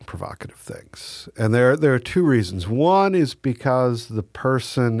outrageous and provocative things? And there are two reasons. One is because the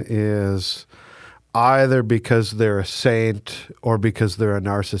person is either because they're a saint or because they're a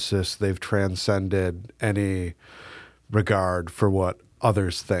narcissist. They've transcended any regard for what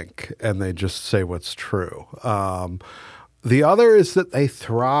others think, and they just say what's true. The other is that they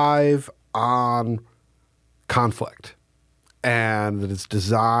thrive on conflict, and that it's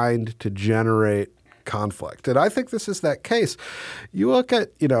designed to generate conflict. And I think this is that case. You look at,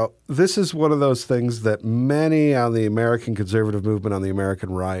 this is one of those things that many on the American conservative movement, on the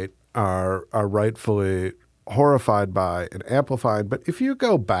American right, are rightfully horrified by and amplified. But if you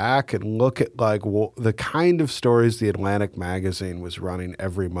go back and look at the kind of stories the Atlantic magazine was running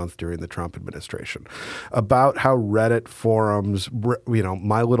every month during the Trump administration about how Reddit forums,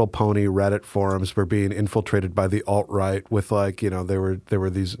 My Little Pony Reddit forums were being infiltrated by the alt-right with there were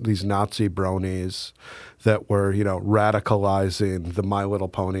these Nazi bronies that were, radicalizing the My Little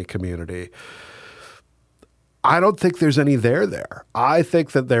Pony community. I don't think there's any there. I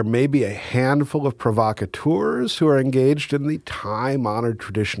think that there may be a handful of provocateurs who are engaged in the time-honored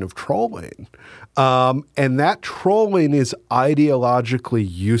tradition of trolling. And that trolling is ideologically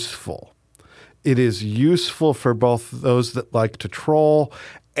useful. It is useful for both those that like to troll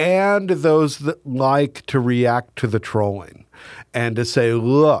and those that like to react to the trolling and to say,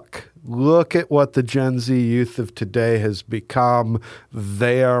 look at what the Gen Z youth of today has become.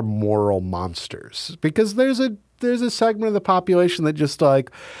 They are moral monsters. Because there's a segment of the population that just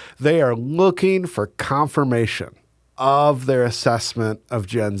they are looking for confirmation of their assessment of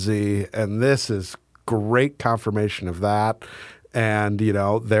Gen Z. And this is great confirmation of that. And,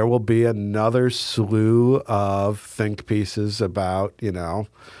 there will be another slew of think pieces about,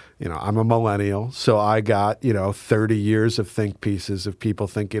 I'm a millennial, so I got, 30 years of think pieces of people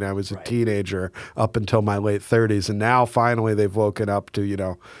thinking I was a teenager up until my late 30s. And now finally they've woken up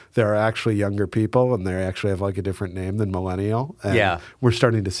to, there are actually younger people and they actually have like a different name than millennial. And we're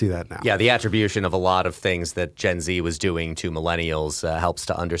starting to see that now. Yeah, the attribution of a lot of things that Gen Z was doing to millennials helps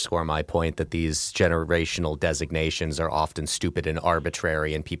to underscore my point that these generational designations are often stupid and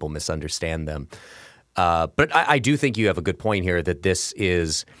arbitrary and people misunderstand them. But I do think you have a good point here that this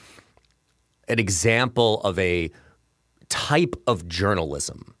is an example of a type of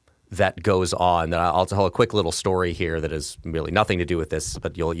journalism that goes on. I'll tell a quick little story here that has really nothing to do with this,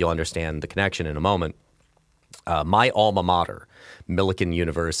 but you'll understand the connection in a moment. My alma mater, Millikan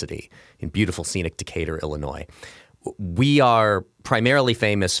University in beautiful scenic Decatur, Illinois. We are primarily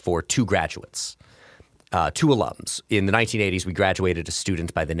famous for two graduates, two alums. In the 1980s, we graduated a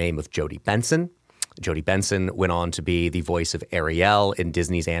student by the name of Jodie Benson. Jodie Benson went on to be the voice of Ariel in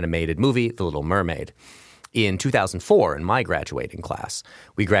Disney's animated movie, The Little Mermaid. In 2004, in my graduating class,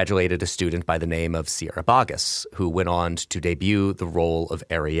 we graduated a student by the name of Sierra Boggess, who went on to debut the role of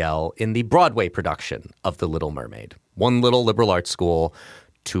Ariel in the Broadway production of The Little Mermaid. One little liberal arts school,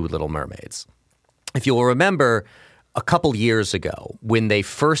 two Little Mermaids. If you'll remember, a couple years ago, when they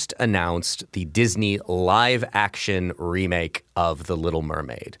first announced the Disney live-action remake of The Little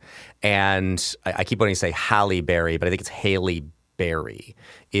Mermaid, and I keep wanting to say Halle Berry, but I think it's Haley Berry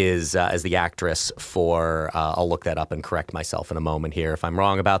is as the actress for. I'll look that up and correct myself in a moment here if I'm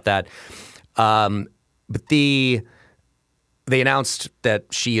wrong about that. But they announced that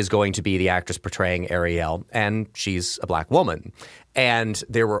she is going to be the actress portraying Ariel, and she's a black woman. And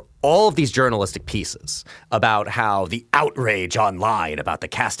there were all of these journalistic pieces about how the outrage online about the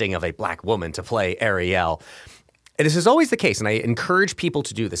casting of a black woman to play Ariel. And this is always the case, and I encourage people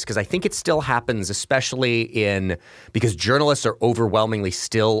to do this because I think it still happens, especially because journalists are overwhelmingly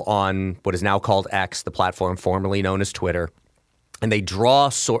still on what is now called X, the platform formerly known as Twitter. And they draw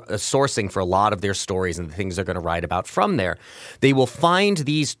sourcing for a lot of their stories and the things they're going to write about from there. They will find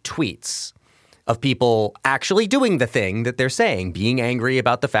these tweets of people actually doing the thing that they're saying, being angry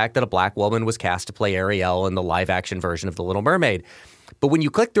about the fact that a black woman was cast to play Ariel in the live-action version of The Little Mermaid. But when you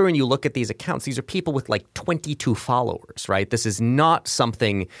click through and you look at these accounts, these are people with like 22 followers, right? This is not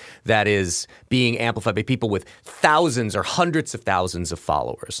something that is being amplified by people with thousands or hundreds of thousands of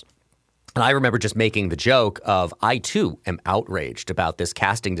followers. And I remember just making the joke of, I too am outraged about this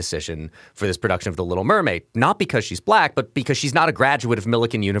casting decision for this production of The Little Mermaid, not because she's black, but because she's not a graduate of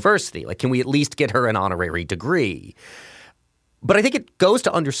Millikan University. Like, can we at least get her an honorary degree? But I think it goes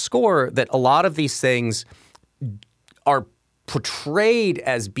to underscore that a lot of these things are portrayed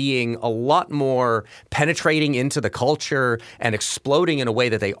as being a lot more penetrating into the culture and exploding in a way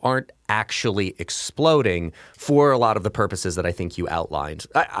that they aren't actually exploding for a lot of the purposes that I think you outlined.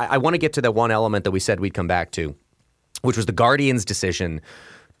 I want to get to the one element that we said we'd come back to, which was the Guardian's decision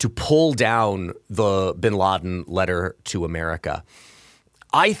to pull down the bin Laden letter to America.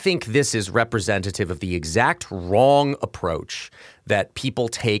 I think this is representative of the exact wrong approach that people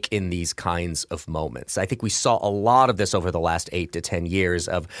take in these kinds of moments. I think we saw a lot of this over the last 8 to 10 years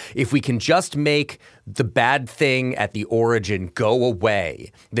of if we can just make the bad thing at the origin go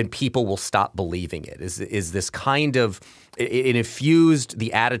away, then people will stop believing it. Is this kind of it infused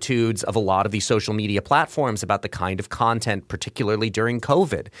the attitudes of a lot of these social media platforms about the kind of content, particularly during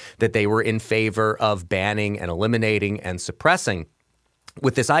COVID, that they were in favor of banning and eliminating and suppressing.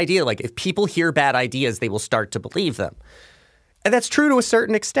 With this idea, like if people hear bad ideas, they will start to believe them. And that's true to a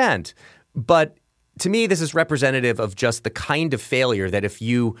certain extent. But to me, this is representative of just the kind of failure that if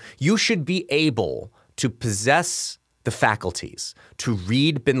you should be able to possess the faculties to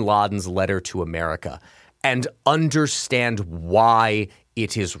read bin Laden's letter to America and understand why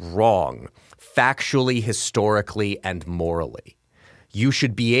it is wrong, factually, historically, and morally. You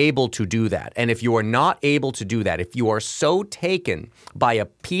should be able to do that. And if you are not able to do that, if you are so taken by a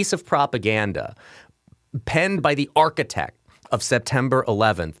piece of propaganda penned by the architect of September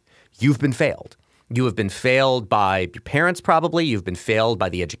 11th, you've been failed. You have been failed by your parents probably. You've been failed by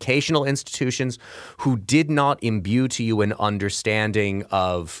the educational institutions who did not imbue to you an understanding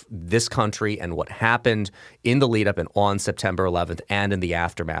of this country and what happened in the lead up and on September 11th and in the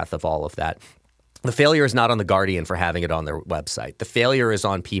aftermath of all of that. The failure is not on The Guardian for having it on their website. The failure is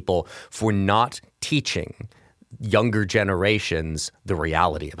on people for not teaching younger generations the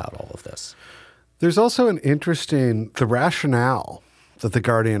reality about all of this. There's also the rationale that The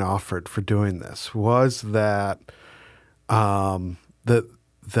Guardian offered for doing this was that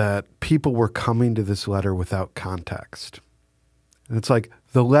that people were coming to this letter without context. And it's like,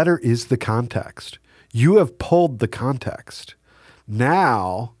 the letter is the context. You have pulled the context.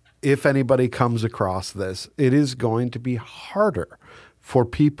 Now if anybody comes across this, it is going to be harder for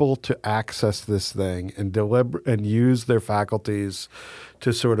people to access this thing and use their faculties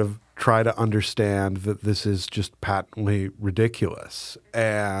to sort of try to understand that this is just patently ridiculous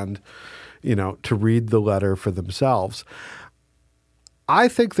and, to read the letter for themselves. I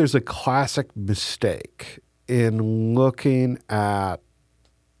think there's a classic mistake in looking at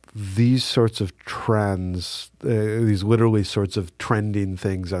these sorts of trends, these literally sorts of trending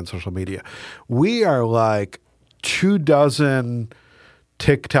things on social media. We are like 24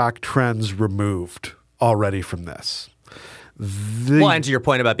 TikTok trends removed already from this. Well, and to your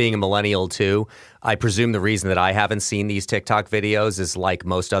point about being a millennial too, I presume the reason that I haven't seen these TikTok videos is like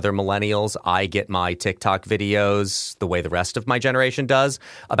most other millennials, I get my TikTok videos the way the rest of my generation does,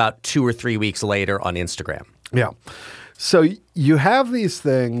 about 2 or 3 weeks later on Instagram. Yeah. So you have these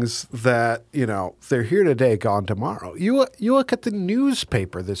things that, they're here today, gone tomorrow. You look at the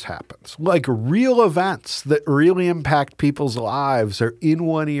newspaper, this happens. Like real events that really impact people's lives are in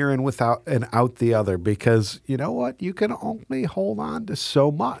one ear and out the other, because you know what? You can only hold on to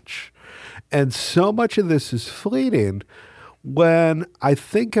so much. And so much of this is fleeting. When I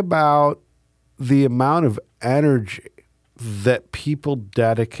think about the amount of energy that people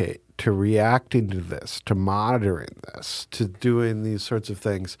dedicate to reacting to this, to monitoring this, to doing these sorts of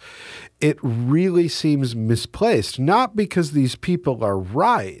things, it really seems misplaced. Not because these people are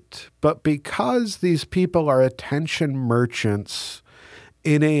right, but because these people are attention merchants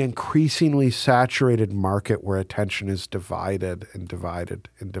in an increasingly saturated market where attention is divided and divided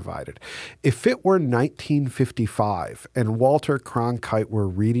and divided. If it were 1955 and Walter Cronkite were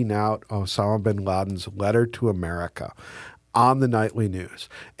reading out Osama bin Laden's letter to America on the nightly news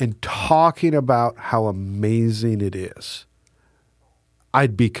and talking about how amazing it is,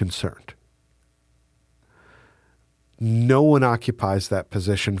 I'd be concerned. No one occupies that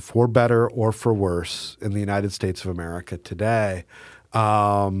position, for better or for worse, in the United States of America today.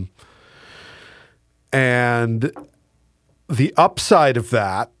 And the upside of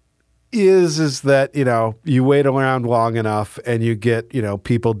that is that, you wait around long enough and you get,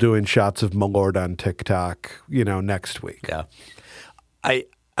 people doing shots of Malord on TikTok, next week. Yeah. I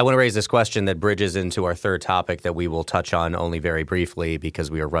want to raise this question that bridges into our third topic that we will touch on only very briefly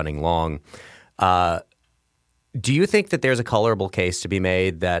because we are running long. Do you think that there's a colorable case to be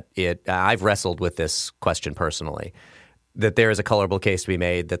made that I've wrestled with this question personally, that there is a colorable case to be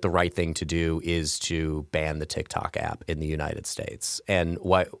made that the right thing to do is to ban the TikTok app in the United States? And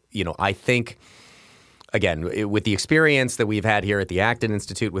I think, again, with the experience that we've had here at the Acton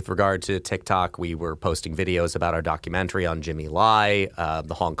Institute with regard to TikTok, we were posting videos about our documentary on Jimmy Lai,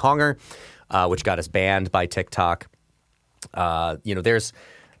 the Hong Konger, which got us banned by TikTok. Let me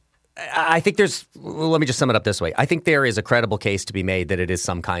just sum it up this way. I think there is a credible case to be made that it is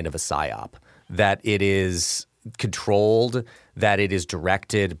some kind of a psyop, that it is controlled, that it is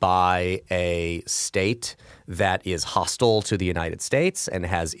directed by a state that is hostile to the United States and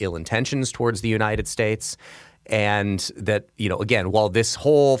has ill intentions towards the United States. And that, again, while this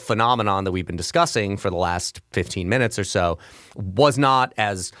whole phenomenon that we've been discussing for the last 15 minutes or so was not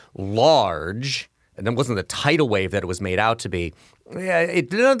as large, and it wasn't the tidal wave that it was made out to be,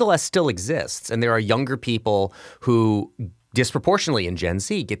 it nonetheless still exists. And there are younger people who disproportionately in Gen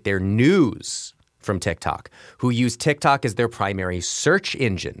Z get their news from TikTok, who use TikTok as their primary search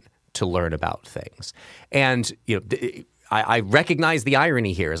engine to learn about things. And I recognize the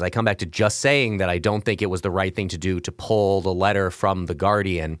irony here as I come back to just saying that I don't think it was the right thing to do to pull the letter from The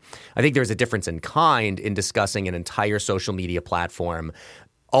Guardian. I think there's a difference in kind in discussing an entire social media platform,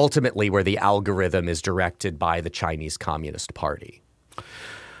 ultimately where the algorithm is directed by the Chinese Communist Party.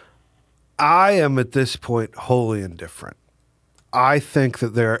 I am at this point wholly indifferent. I think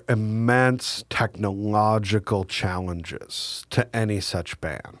that there are immense technological challenges to any such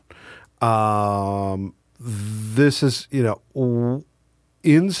ban. This is, in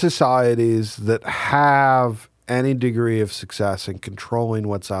societies that have any degree of success in controlling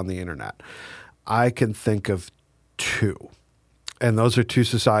what's on the internet, I can think of two. And those are two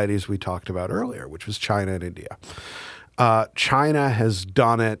societies we talked about earlier, which was China and India. China has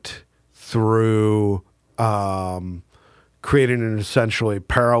done it through creating an essentially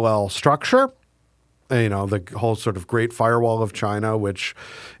parallel structure, the whole sort of Great Firewall of China, which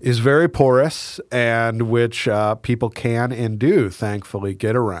is very porous and which people can and do, thankfully,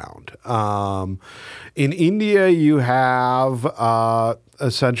 get around. In India, you have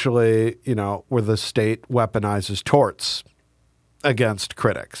essentially, where the state weaponizes torts against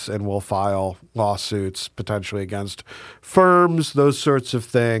critics and will file lawsuits potentially against firms, those sorts of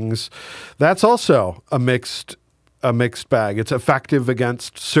things. That's also a mixed a mixed bag. It's effective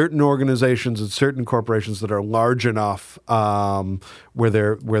against certain organizations and certain corporations that are large enough where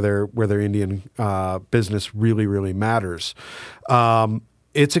their Indian business really, really matters.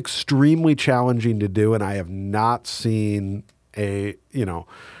 It's extremely challenging to do, and I have not seen an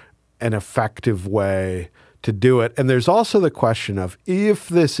effective way to do it. And there's also the question of, if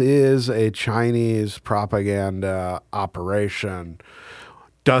this is a Chinese propaganda operation,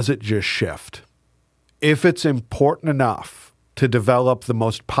 does it just shift? If it's important enough to develop the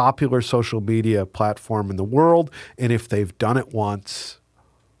most popular social media platform in the world, and if they've done it once,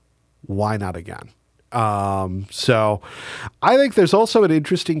 why not again? So I think there's also an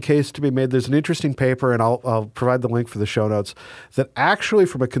interesting case to be made. There's an interesting paper, and I'll provide the link for the show notes, that actually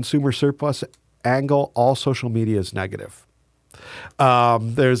from a consumer surplus angle, all social media is negative.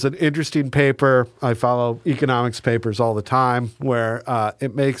 There's an interesting paper. I follow economics papers all the time, where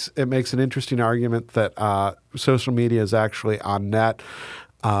it makes an interesting argument that social media is actually on net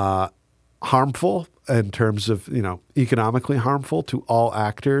harmful in terms of, economically harmful to all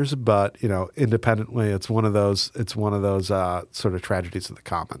actors, but, independently, it's one of those sort of tragedies of the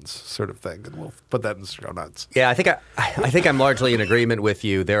commons sort of thing. And we'll put that in the show notes. Yeah, I think I'm largely in agreement with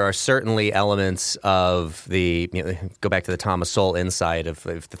you. There are certainly elements of go back to the Thomas Sowell insight of,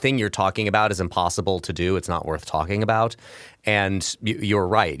 if the thing you're talking about is impossible to do, it's not worth talking about. And you're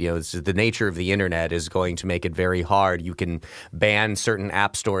right. The nature of the internet is going to make it very hard. You can ban certain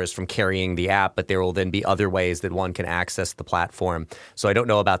app stores from carrying the app, but there will then be other ways that one can access the platform. So I don't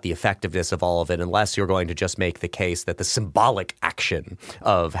know about the effectiveness of all of it, unless you're going to just make the case that the symbolic action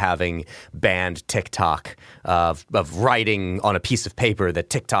of having banned TikTok, of writing on a piece of paper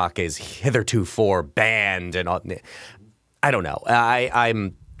that TikTok is hitherto banned, and I don't know.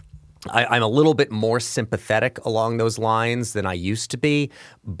 I'm a little bit more sympathetic along those lines than I used to be,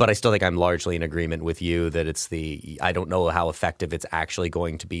 but I still think I'm largely in agreement with you that I don't know how effective it's actually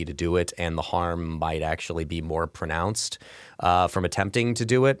going to be to do it, and the harm might actually be more pronounced from attempting to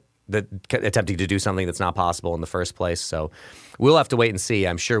do it, attempting to do something that's not possible in the first place. So we'll have to wait and see.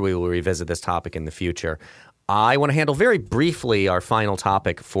 I'm sure we will revisit this topic in the future. I want to handle very briefly our final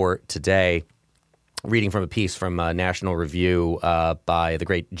topic for today, reading from a piece from National Review by the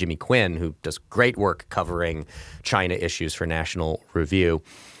great Jimmy Quinn, who does great work covering China issues for National Review.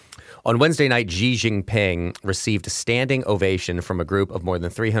 On Wednesday night, Xi Jinping received a standing ovation from a group of more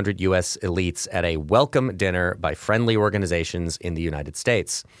than 300 U.S. elites at a welcome dinner by friendly organizations in the United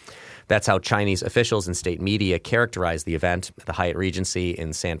States. That's how Chinese officials and state media characterized the event at the Hyatt Regency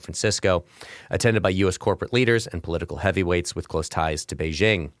in San Francisco, attended by U.S. corporate leaders and political heavyweights with close ties to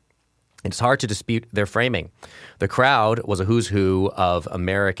Beijing. It's hard to dispute their framing. The crowd was a who's who of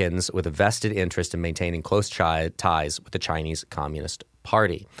Americans with a vested interest in maintaining close ties with the Chinese Communist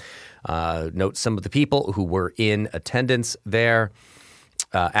Party. Note some of the people who were in attendance there.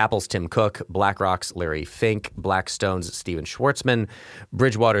 Apple's Tim Cook, BlackRock's Larry Fink, Blackstone's Steven Schwartzman,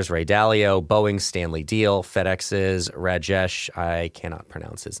 Bridgewater's Ray Dalio, Boeing's Stanley Deal, FedEx's Rajesh, I cannot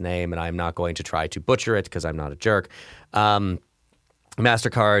pronounce his name, and I'm not going to try to butcher it because I'm not a jerk.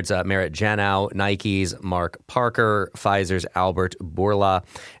 MasterCard's Merit Janow, Nike's Mark Parker, Pfizer's Albert Bourla,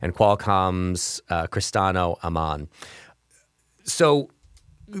 and Qualcomm's Cristano Aman. So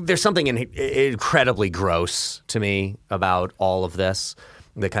there's something incredibly gross to me about all of this.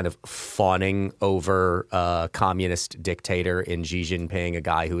 The kind of fawning over a communist dictator in Xi Jinping, a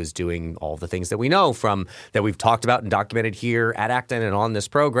guy who is doing all the things that we know from that we've talked about and documented here at Acton and on this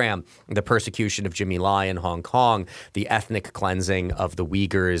program, the persecution of Jimmy Lai in Hong Kong, the ethnic cleansing of the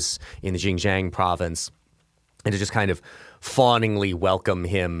Uyghurs in the Xinjiang province, and to just kind of fawningly welcome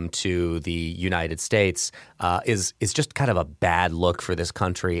him to the United States is just kind of a bad look for this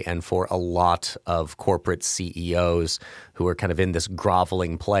country and for a lot of corporate CEOs who are kind of in this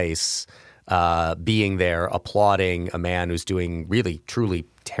groveling place, being there, applauding a man who's doing really, truly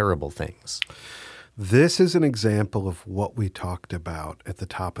terrible things. This is an example of what we talked about at the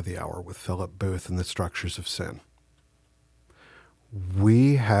top of the hour with Philip Booth and the structures of sin.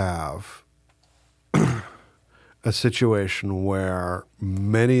 We have a situation where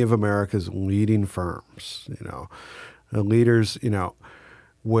many of America's leading firms, leaders,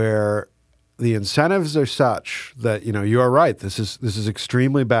 where the incentives are such that, you are right, this is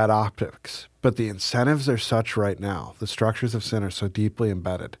extremely bad optics, but the incentives are such right now, the structures of sin are so deeply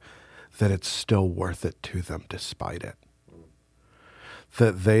embedded that it's still worth it to them despite it.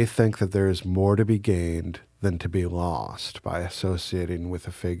 That they think that there is more to be gained than to be lost by associating with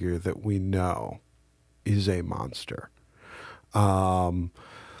a figure that we know is a monster.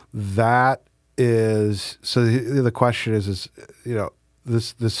 That is, so the question is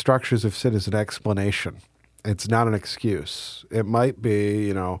the structures of sin is an explanation It's not an excuse. It might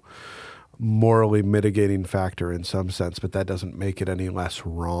be, morally mitigating factor in some sense, but that doesn't make it any less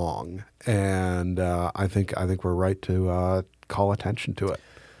wrong. And I think we're right to call attention to it.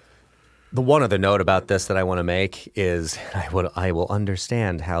 The one other note about this that I want to make is I will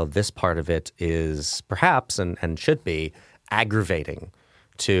understand how this part of it is perhaps and should be aggravating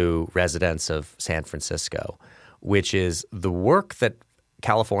to residents of San Francisco, which is the work that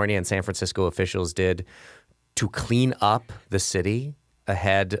California and San Francisco officials did to clean up the city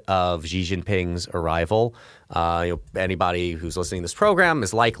ahead of Xi Jinping's arrival. Anybody who's listening to this program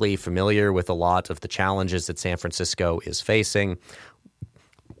is likely familiar with a lot of the challenges that San Francisco is facing.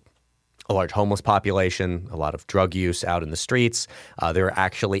 A large homeless population, a lot of drug use out in the streets. There are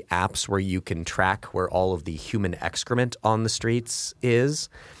actually apps where you can track where all of the human excrement on the streets is.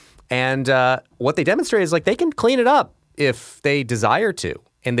 And what they demonstrate is they can clean it up if they desire to.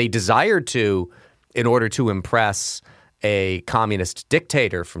 And they desire to in order to impress a communist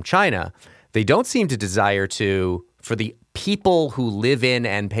dictator from China. They don't seem to desire to for the people who live in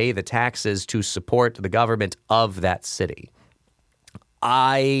and pay the taxes to support the government of that city.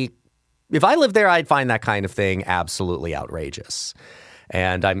 If I lived there, I'd find that kind of thing absolutely outrageous.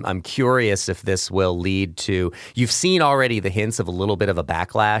 And I'm curious if this will lead to – you've seen already the hints of a little bit of a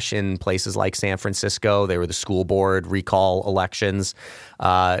backlash in places like San Francisco. They were the school board recall elections.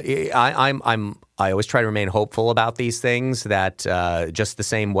 I always try to remain hopeful about these things, that just the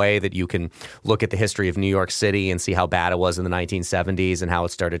same way that you can look at the history of New York City and see how bad it was in the 1970s and how it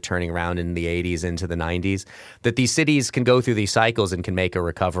started turning around in the 80s into the 90s, that these cities can go through these cycles and can make a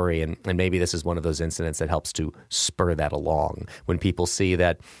recovery. And maybe this is one of those incidents that helps to spur that along. When people see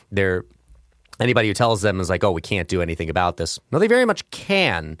that anybody who tells them is like, oh, we can't do anything about this. No, they very much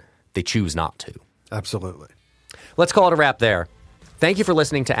can. They choose not to. Absolutely. Let's call it a wrap there. Thank you for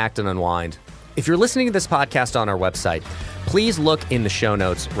listening to Act and Unwind. If you're listening to this podcast on our website, please look in the show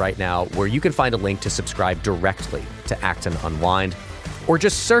notes right now where you can find a link to subscribe directly to Act and Unwind, or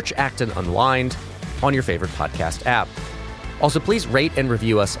just search Act and Unwind on your favorite podcast app. Also, please rate and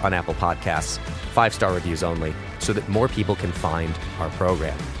review us on Apple Podcasts, 5-star reviews only, so that more people can find our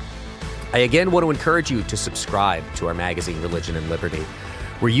program. I again want to encourage you to subscribe to our magazine, Religion and Liberty,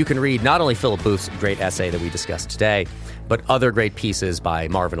 where you can read not only Philip Booth's great essay that we discussed today, but other great pieces by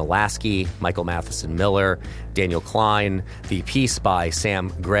Marvin Olasky, Michael Matheson Miller, Daniel Klein, the piece by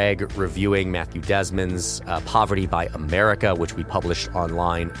Sam Gregg reviewing Matthew Desmond's Poverty by America, which we published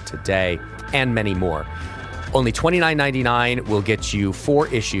online today, and many more. Only $29.99 will get you 4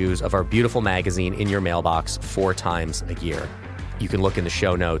 issues of our beautiful magazine in your mailbox 4 times a year. You can look in the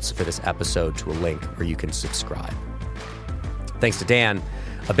show notes for this episode to a link where you can subscribe. Thanks to Dan.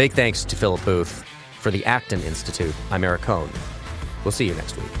 A big thanks to Philip Booth. For the Acton Institute, I'm Eric Cohn. We'll see you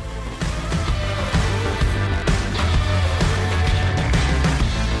next week.